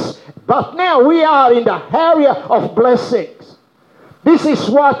curse, but now we are in the area of blessings. This is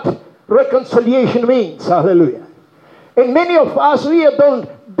what reconciliation means. Hallelujah. And many of us, we don't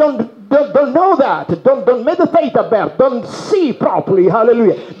know that. Don't meditate about, don't see properly,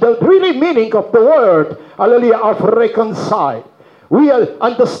 hallelujah, the really meaning of the word, hallelujah, of reconcile. We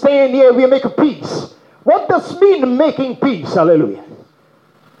understand here, we make peace. What does mean making peace? Hallelujah.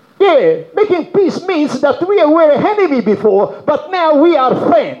 Yeah, making peace means that we were enemy before, but now we are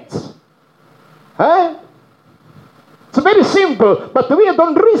friends. Huh? It's very simple, but we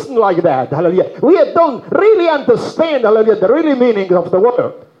don't reason like that. Hallelujah. We don't really understand, hallelujah, the really meaning of the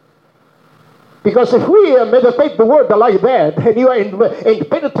word. Because if we meditate the word like that, and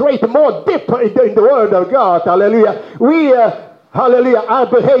penetrate more deep in the word of God, hallelujah, hallelujah, our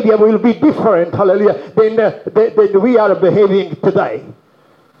behavior will be different, hallelujah, than we are behaving today.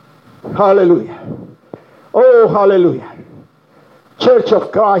 Hallelujah. Oh, hallelujah. Church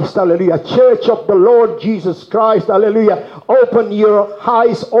of Christ, hallelujah. Church of the Lord Jesus Christ, hallelujah. Open your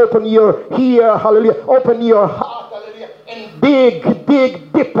eyes, open your ear, hallelujah. Open your heart, hallelujah. And dig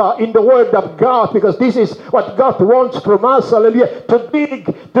deeper in the word of God, because this is what God wants from us, hallelujah. To dig,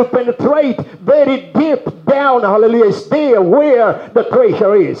 to penetrate very deep down, hallelujah. It's there where the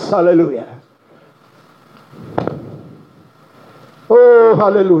treasure is, hallelujah. Oh,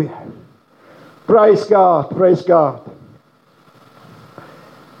 hallelujah. Praise God, praise God.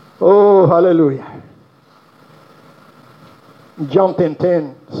 Oh, hallelujah. John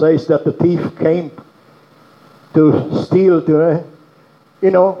 10:10 says that the thief came to steal,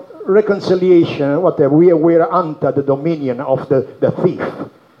 reconciliation, whatever. We were under the dominion of the thief.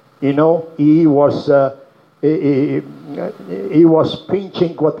 He was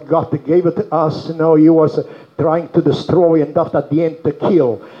pinching what God gave it to us. He was trying to destroy and at the end to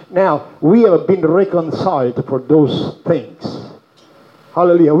kill. Now, we have been reconciled for those things.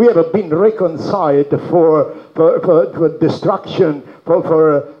 Hallelujah. We have been reconciled for destruction,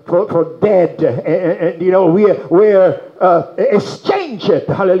 for dead. And we're exchanged.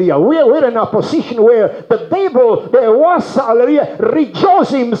 Hallelujah. We're in a position where the devil, there was, hallelujah,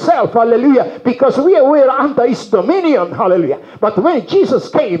 rejoicing himself. Hallelujah. Because we were under his dominion. Hallelujah. But when Jesus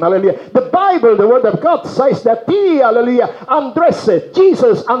came, hallelujah, the Bible, the word of God says that he, hallelujah,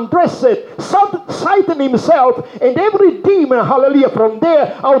 Jesus undressed Satan himself and every demon, hallelujah, from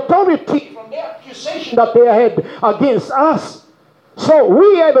their authority, from their accusation that they had against us. So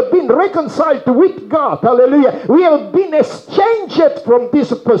we have been reconciled with God, hallelujah. We have been exchanged from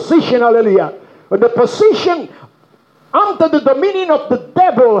this position, hallelujah. The position under the dominion of the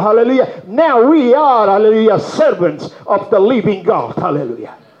devil, hallelujah. Now we are, hallelujah, servants of the living God,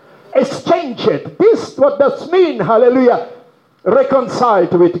 hallelujah. Exchanged. This what does mean, hallelujah,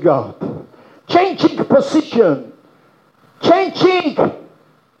 reconciled with God. Changing position. Changing,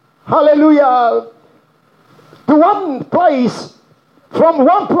 hallelujah, to one place, from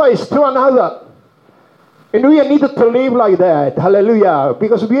one place to another. And we are needed to live like that. Hallelujah.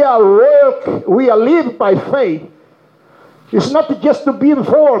 Because we are live by faith. It's not just to be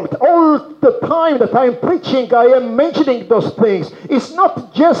informed. All the time that I'm preaching, I am mentioning those things. It's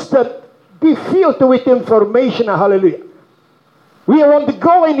not just to be filled with information. Hallelujah. We want to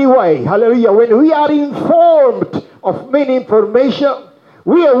go anyway. Hallelujah. When we are informed of many information,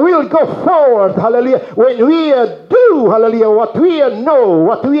 we will go forward, hallelujah, when we do, hallelujah, what we know,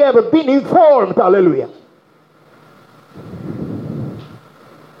 what we have been informed, hallelujah.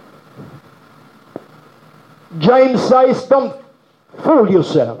 James says, don't fool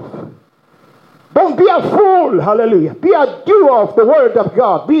yourself. Don't be a fool, hallelujah. Be a doer of the word of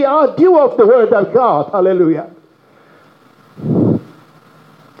God. Be a doer of the word of God, hallelujah.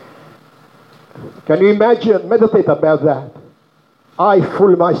 Can you imagine, meditate about that? I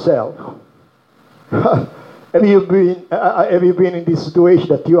fool myself. Have you been in this situation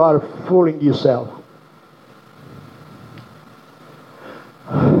that you are fooling yourself?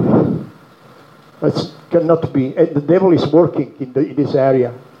 It cannot be. The devil is working in this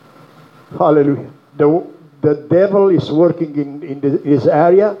area. Hallelujah. The devil is working in this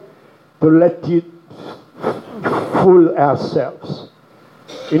area to let you fool ourselves.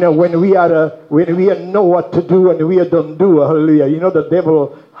 When we know what to do and we don't do, hallelujah. The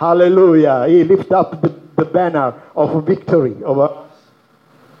devil, hallelujah, he lift up the banner of victory over us.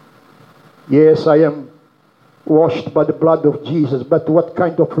 Yes, I am washed by the blood of Jesus. But what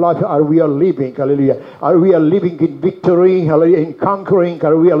kind of life are we living? Hallelujah. Are we living in victory? Hallelujah. In conquering?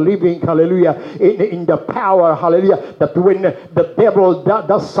 Are we living? Hallelujah. In the power? Hallelujah. That when the devil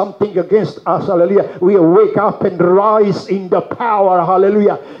does something against us, hallelujah, we wake up and rise in the power.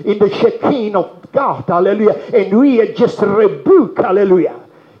 Hallelujah. In the Shekinah of God. Hallelujah. And we just rebuke. Hallelujah.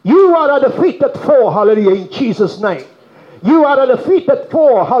 You are a defeated foe. Hallelujah. In Jesus' name. You are a defeated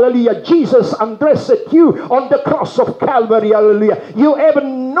foe. Hallelujah. Jesus undressed you on the cross of Calvary. Hallelujah. You have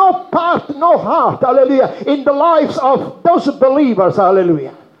no part, no heart. Hallelujah. In the lives of those believers.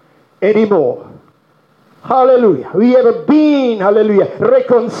 Hallelujah. Anymore. Hallelujah. We have been, hallelujah,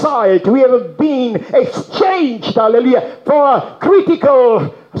 reconciled. We have been exchanged, hallelujah, for a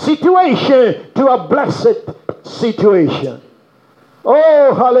critical situation to a blessed situation.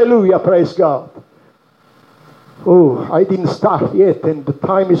 Oh, hallelujah. Praise God. Oh, I didn't start yet and the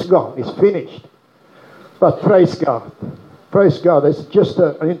time is gone. It's finished. But praise God. Praise God. It's just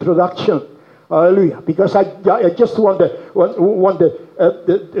an introduction. Hallelujah. Because I just want to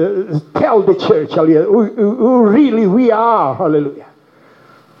tell the church, hallelujah, who really we are. Hallelujah.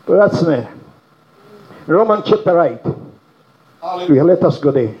 But that's me. Romans chapter 8. Hallelujah. Let us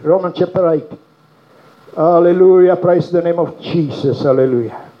go there. Romans chapter 8. Hallelujah. Praise the name of Jesus.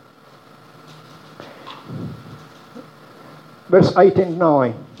 Hallelujah. Verse 8 and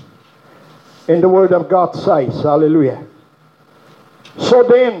 9. And the word of God says, hallelujah. So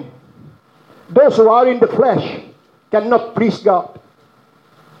then, those who are in the flesh cannot please God.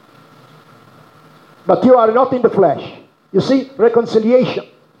 But you are not in the flesh. You see, reconciliation.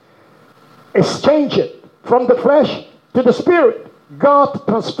 Exchange it from the flesh to the spirit. God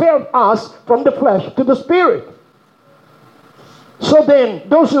transferred us from the flesh to the spirit. So then,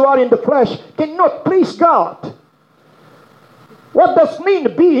 those who are in the flesh cannot please God. What does it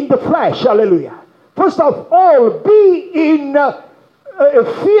mean be in the flesh? Hallelujah. First of all, be in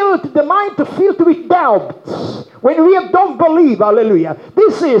filled, the mind filled with doubts. When we don't believe, hallelujah.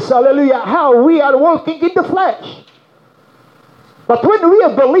 This is, hallelujah, how we are walking in the flesh. But when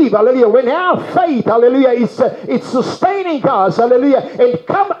we believe, hallelujah, when our faith, hallelujah, it's sustaining us, hallelujah, and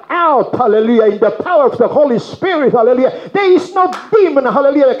come out, hallelujah, in the power of the Holy Spirit, hallelujah, there is no demon,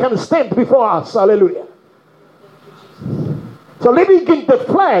 hallelujah, that can stand before us, hallelujah. So living in the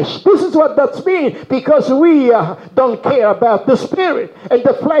flesh, this is what that means, because we don't care about the spirit, and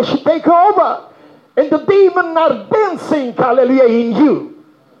the flesh take over, and the demons are dancing, hallelujah, in you.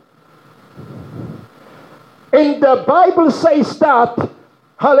 And the Bible says that,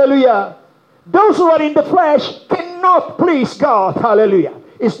 hallelujah, those who are in the flesh cannot please God, hallelujah.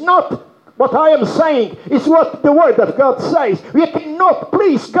 It's not what I am saying, it's what the word of God says. We cannot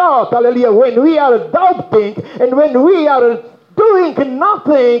please God, hallelujah, when we are doubting, and when we are doing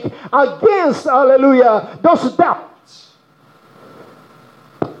nothing against, hallelujah, those doubts.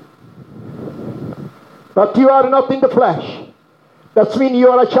 But you are not in the flesh. That means you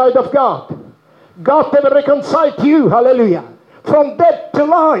are a child of God. God has reconciled you, hallelujah, from death to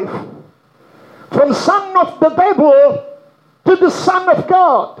life. From son of the devil to the son of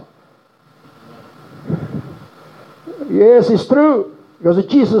God. Yes, it's true. Because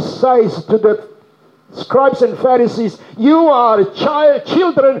Jesus says to the scribes and Pharisees, you are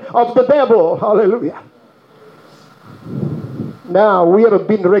children of the devil. Hallelujah. Now we have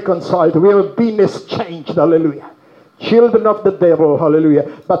been reconciled. We have been exchanged. Hallelujah. Children of the devil.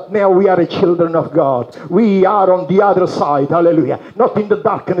 Hallelujah. But now we are children of God. We are on the other side. Hallelujah. Not in the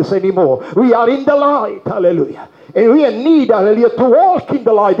darkness anymore. We are in the light. Hallelujah. And we need, hallelujah, to walk in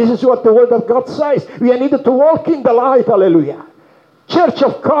the light. This is what the word of God says. We need to walk in the light. Hallelujah. Church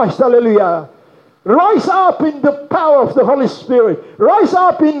of Christ. Hallelujah. Rise up in the power of the Holy Spirit. Rise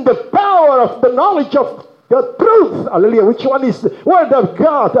up in the power of the knowledge of the truth. Hallelujah. Which one is the word of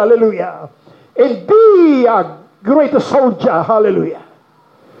God. Hallelujah. And be a great soldier. Hallelujah.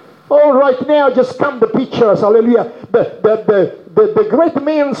 All right, now just come the pictures. Hallelujah. The great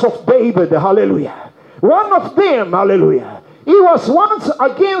men of David. Hallelujah. One of them. Hallelujah. He was once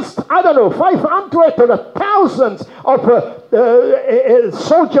against, 500 or thousands of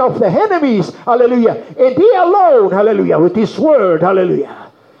soldiers of the enemies. Hallelujah. And he alone, hallelujah, with his word,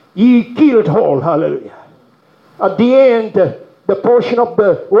 hallelujah, he killed all. Hallelujah. At the end, the portion of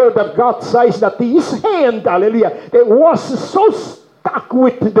the word of God says that his hand, hallelujah, it was so stuck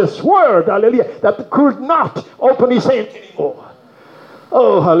with this word, hallelujah, that could not open his hand anymore.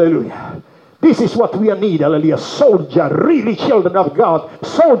 Oh, hallelujah. This is what we need, hallelujah. Soldier, really children of God.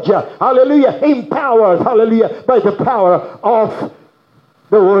 Soldier, hallelujah, empowered, hallelujah, by the power of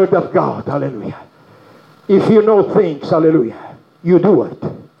the word of God, hallelujah. If you know things, hallelujah, you do it.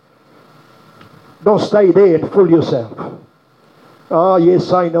 Don't stay there and fool yourself. Oh,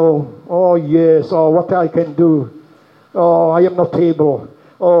 yes, I know. Oh, yes. Oh, what I can do. Oh, I am not able.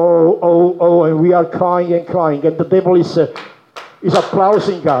 Oh, and we are crying and crying. And the devil is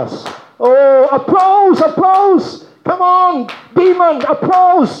applauding us. Oh, applause. Come on, demon,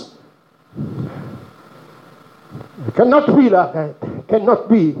 applause. It cannot be like that. It cannot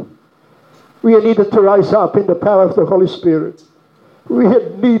be. We needed to rise up in the power of the Holy Spirit. We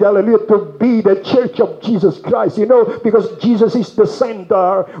need, hallelujah, to be the church of Jesus Christ, because Jesus is the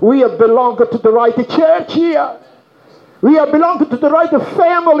center. We have belonged to the right church here. We have belonged to the right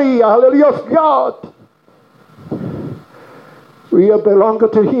family, hallelujah, of God. We have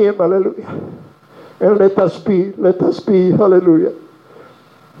belonged to Him, hallelujah. And let us be, hallelujah.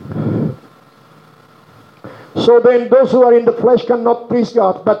 So then those who are in the flesh cannot please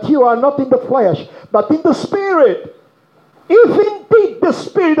God. But you are not in the flesh, but in the Spirit. If indeed the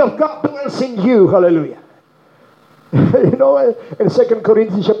Spirit of God dwells in you, hallelujah. In 2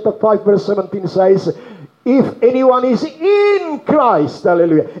 Corinthians chapter 5 verse 17 says, if anyone is in Christ,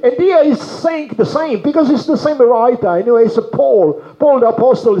 hallelujah. And here he's saying the same, because it's the same writer. Anyway, it's Paul the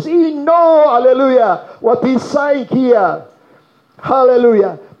apostle. He knows, hallelujah, what he's saying here.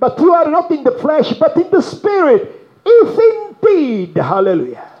 Hallelujah. But you are not in the flesh, but in the Spirit. If indeed,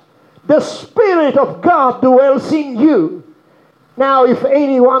 hallelujah, the Spirit of God dwells in you. Now, if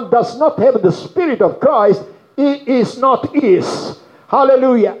anyone does not have the Spirit of Christ, he is not his.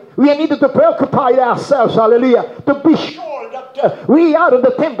 Hallelujah. We need to preoccupy ourselves, hallelujah, to be sure that we are in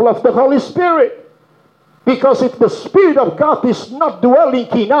the temple of the Holy Spirit. Because if the Spirit of God is not dwelling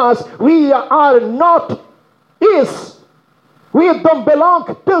in us, we are not his. We don't belong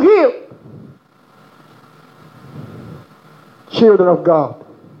to Him. Children of God,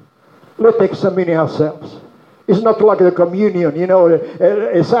 let's examine ourselves. It's not like the communion,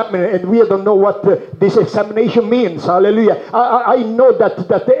 examine, and we don't know what this examination means. Hallelujah. I know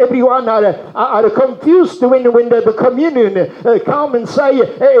that everyone are confused when the communion come and say,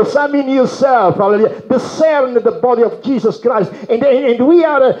 examine yourself. Hallelujah. Discern the body of Jesus Christ. And we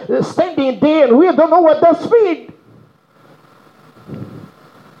are standing there and we don't know what that means.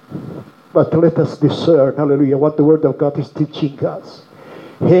 But let us discern, hallelujah, what the Word of God is teaching us.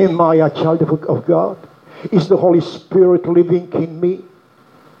 Am I a child of God? Is the Holy Spirit living in me?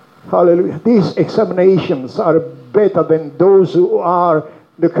 Hallelujah. These examinations are better than those who are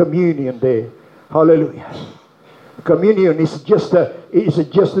the communion day. Hallelujah. Communion is just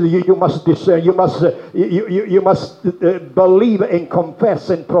you must discern, you must believe and confess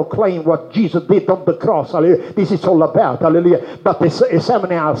and proclaim what Jesus did on the cross. Hallelujah. This is all about, hallelujah. But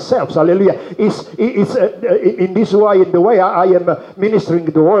examining ourselves, hallelujah, is in this way, in the way I am ministering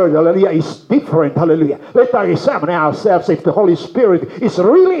the word, hallelujah, is different, hallelujah. Let us examine ourselves if the Holy Spirit is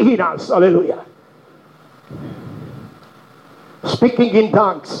really in us, hallelujah. Speaking in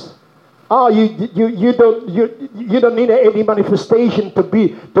tongues. You don't need any manifestation to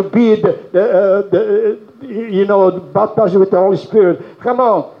be baptized with the Holy Spirit. Come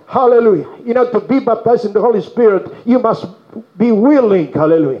on, hallelujah. To be baptized in the Holy Spirit, you must be willing,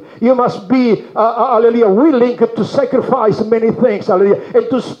 hallelujah. You must be, hallelujah, willing to sacrifice many things, hallelujah, and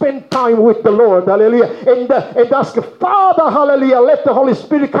to spend time with the Lord, hallelujah, and ask, Father, hallelujah, let the Holy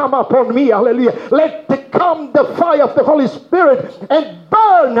Spirit come upon me, hallelujah. Let come the fire of the Holy Spirit and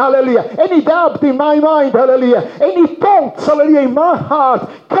burn, hallelujah, any doubt in my mind, hallelujah, any thoughts, hallelujah, in my heart,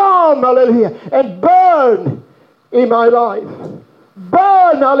 come, hallelujah, and burn in my life.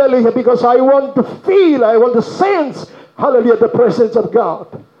 Burn, hallelujah, because I want to feel, I want to sense, hallelujah, the presence of God.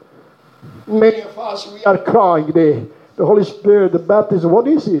 Many of us, we are crying there. The Holy Spirit, the baptism, what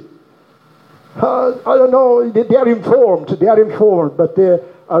is it? I don't know. They are informed, but they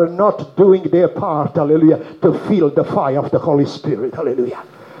are not doing their part, hallelujah, to feel the fire of the Holy Spirit, hallelujah.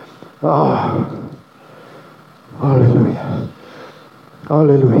 Oh, hallelujah.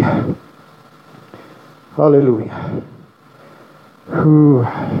 Hallelujah. Hallelujah. Ooh.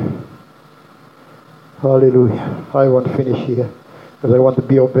 Hallelujah. I want to finish here because I want to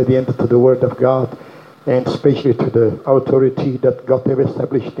be obedient to the Word of God and especially to the authority that God has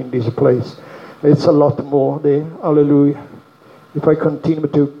established in this place. It's a lot more there. Hallelujah. If I continue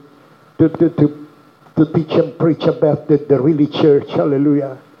to teach and preach about the really church,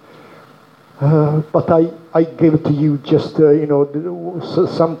 hallelujah. But I gave to you just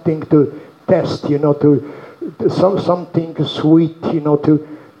something to test, something sweet,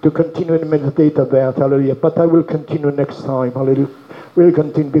 to continue and meditate about, hallelujah. But I will continue next time, hallelujah. We'll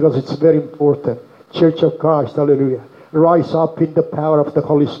continue because it's very important. Church of Christ, hallelujah. Rise up in the power of the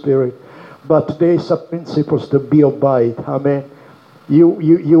Holy Spirit. But there is some principles to be obeyed, amen.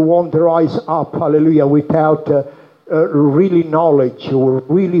 You won't rise up, hallelujah, without really knowledge or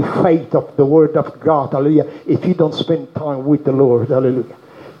really faith of the Word of God, hallelujah, if you don't spend time with the Lord, hallelujah.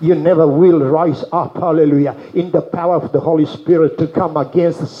 You never will rise up, hallelujah, in the power of the Holy Spirit to come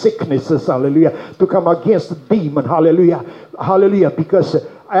against sicknesses, hallelujah, to come against demon, hallelujah, hallelujah, because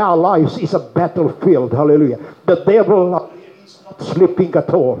our lives is a battlefield, hallelujah. The devil is not sleeping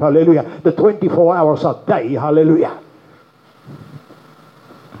at all, hallelujah. The 24 hours a day, hallelujah.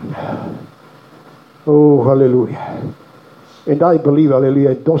 Oh, hallelujah. And I believe,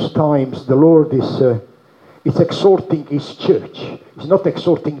 hallelujah, at those times the Lord is exhorting His church. He's not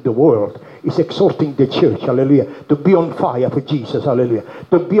exhorting the world. He's exhorting the church, hallelujah, to be on fire for Jesus, hallelujah,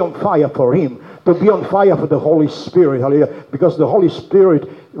 to be on fire for Him, to be on fire for the Holy Spirit, hallelujah, because the Holy Spirit,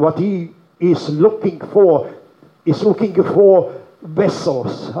 what He is looking for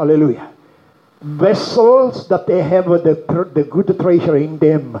vessels, hallelujah, vessels that they have the good treasure in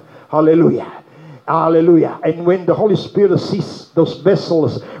them, hallelujah. Hallelujah. And when the Holy Spirit sees those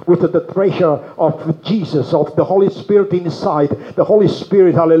vessels with the treasure of Jesus, of the Holy Spirit inside, the Holy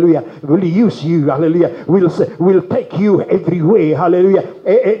Spirit, hallelujah, will use you, hallelujah, will take you everywhere, hallelujah,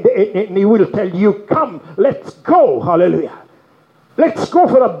 and He will tell you, come, let's go, hallelujah. Let's go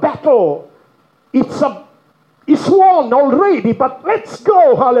for a battle. It's won already, but let's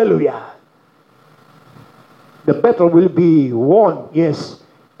go, hallelujah. The battle will be won, yes,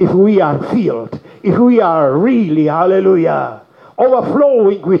 if we are filled, if we are really, hallelujah,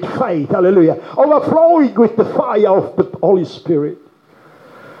 overflowing with faith, hallelujah, overflowing with the fire of the Holy Spirit.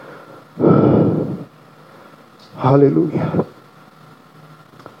 Hallelujah.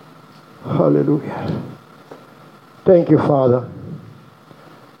 Hallelujah. Thank you, Father.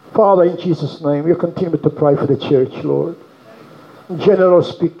 Father, in Jesus' name, we continue to pray for the church, Lord. In general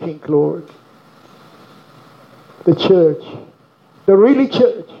speaking, Lord. The church. The really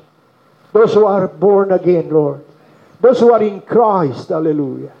church. Those who are born again, Lord. Those who are in Christ,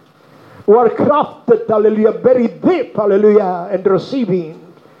 hallelujah. Who are crafted, hallelujah, very deep, hallelujah, and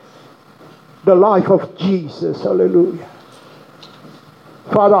receiving the life of Jesus, hallelujah.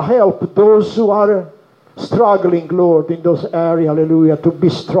 Father, help those who are struggling, Lord, in those areas, hallelujah, to be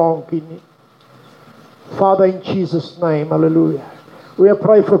strong in it. Father, in Jesus' name, hallelujah. We are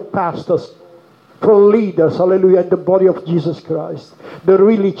praying for pastors, for leaders, hallelujah, in the body of Jesus Christ, the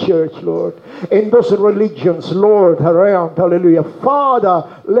really church, Lord, and those religions, Lord, around, hallelujah.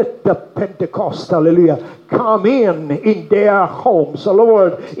 Father, let the Pentecost, hallelujah, come in their homes,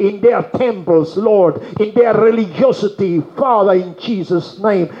 Lord, in their temples, Lord, in their religiosity. Father, in Jesus'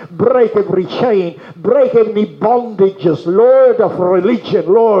 name, break every chain, break any bondages, Lord, of religion,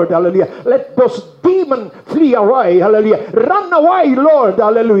 Lord, hallelujah. Let those demons flee away, hallelujah. Run away, Lord,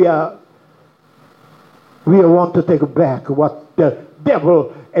 hallelujah. We want to take back what the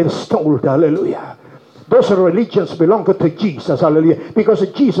devil has stole, hallelujah. Those religions belong to Jesus, hallelujah, because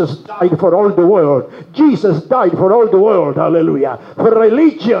Jesus died for all the world. Jesus died for all the world, hallelujah. For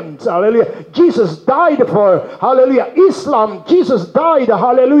religions, hallelujah. Jesus died for, hallelujah, Islam. Jesus died,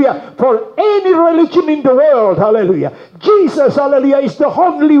 hallelujah, for any religion in the world, hallelujah. Jesus, hallelujah, is the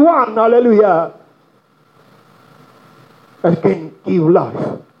only one, hallelujah, that can give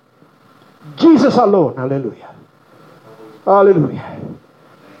life. Jesus alone, hallelujah. Hallelujah.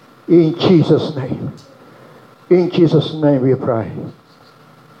 In Jesus' name. In Jesus' name we pray.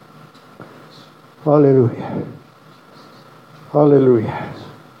 Hallelujah. Hallelujah.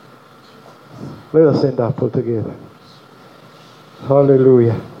 Let us stand up all together.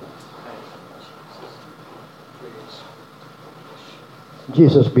 Hallelujah.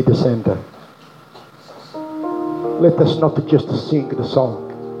 Jesus be the center. Let us not just sing the song.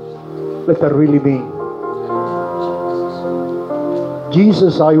 Let us really mean.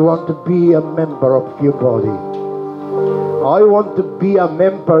 Jesus, I want to be a member of your body. I want to be a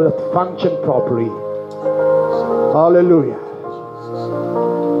member that functions properly. Hallelujah.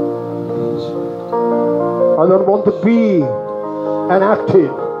 I don't want to be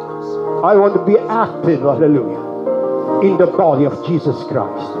inactive. I want to be active, hallelujah, in the body of Jesus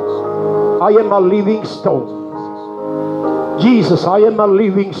Christ. I am a living stone. Jesus, I am a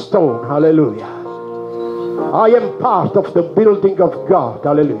living stone, hallelujah. I am part of the building of God,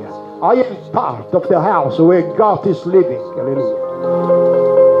 hallelujah. I am part of the house where God is living, hallelujah.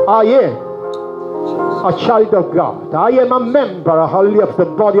 I am a child of God. I am a member, hallelujah, of the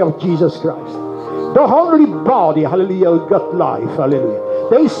body of Jesus Christ. The only body, hallelujah, who got life, hallelujah.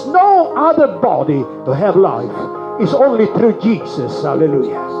 There is no other body to have life. It's only through Jesus,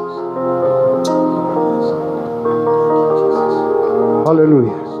 hallelujah.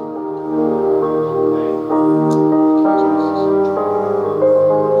 Hallelujah.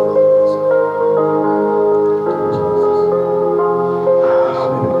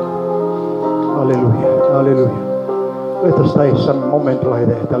 us take some moment like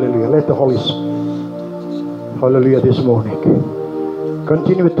that. Hallelujah. Let the Holy Spirit, hallelujah, this morning.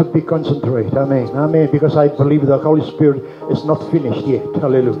 Continue to be concentrated. Amen. Amen. Because I believe the Holy Spirit is not finished yet.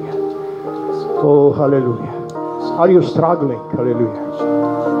 Hallelujah. Oh, hallelujah. Are you struggling? Hallelujah.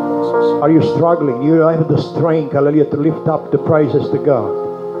 Are you struggling? You have the strength, hallelujah, to lift up the praises to God.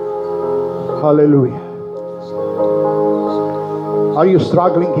 Hallelujah. Are you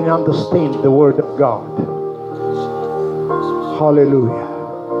struggling to understand the Word of God? Hallelujah.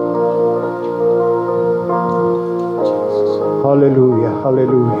 Hallelujah.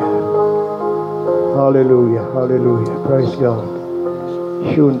 Hallelujah. Hallelujah. Hallelujah. Praise God.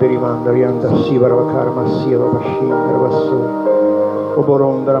 Shundari mandari anda sivara karma siva bashindra vasu.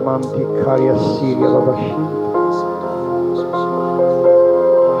 Oborondra manti karya siria babashindra.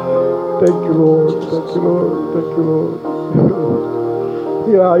 Thank you, Lord. Thank you, Lord. Thank you, Lord.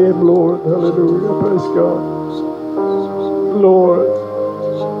 Here I am, Lord. Hallelujah. Praise God. Lord.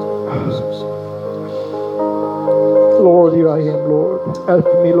 Lord, here I am, Lord. Help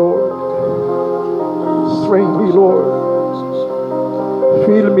me, Lord. Strengthen me, Lord.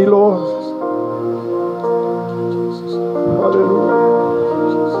 Fill me, Lord. Hallelujah.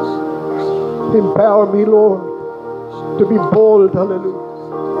 Empower me, Lord, to be bold. Hallelujah.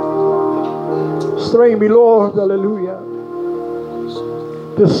 Strengthen me, Lord. Hallelujah.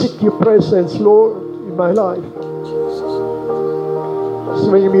 To seek your presence, Lord, in my life.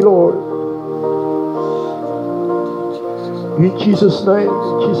 Strengthen me, Lord. In Jesus' name,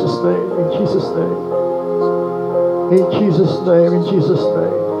 in Jesus' name, in Jesus' name. In Jesus' name, in Jesus'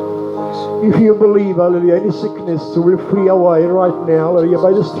 name. If you believe, hallelujah, any sickness will flee away right now, hallelujah.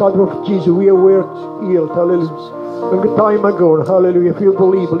 By the stripes of Jesus, we were healed, hallelujah. Long time ago, hallelujah. If you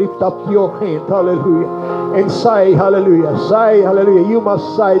believe, lift up your hand, hallelujah. And say, hallelujah, say, hallelujah. You must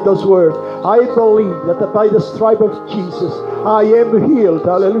say those words. I believe that by the stripe of Jesus, I am healed,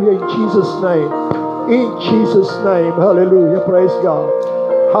 hallelujah, in Jesus' name. In Jesus' name, hallelujah, praise God.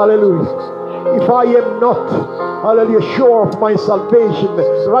 Hallelujah. If I am not, hallelujah, sure of my salvation,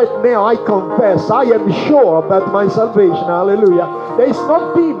 right now I confess, I am sure about my salvation, hallelujah. There is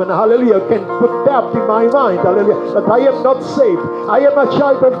no demon, hallelujah, can put doubt in my mind, hallelujah, that I am not saved. I am a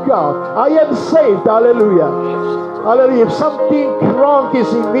child of God. I am saved, hallelujah. Hallelujah. If something wrong is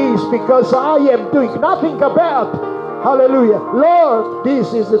in me, it's because I am doing nothing about, hallelujah. Lord,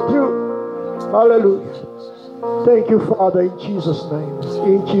 this is the truth. Hallelujah. Thank you, Father, in Jesus' name.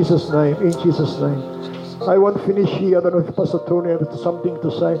 In Jesus' name. In Jesus' name. I want to finish here. I don't know if Pastor Tony has something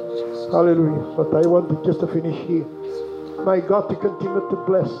to say. Hallelujah. But I want just to finish here. My God, to continue to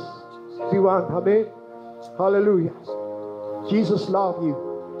bless everyone. Amen. Hallelujah. Jesus loves you.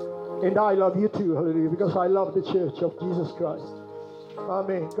 And I love you too. Hallelujah. Because I love the church of Jesus Christ.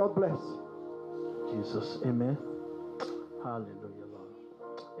 Amen. God bless. Jesus. Amen. Hallelujah, Lord.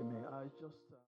 Amen. I just...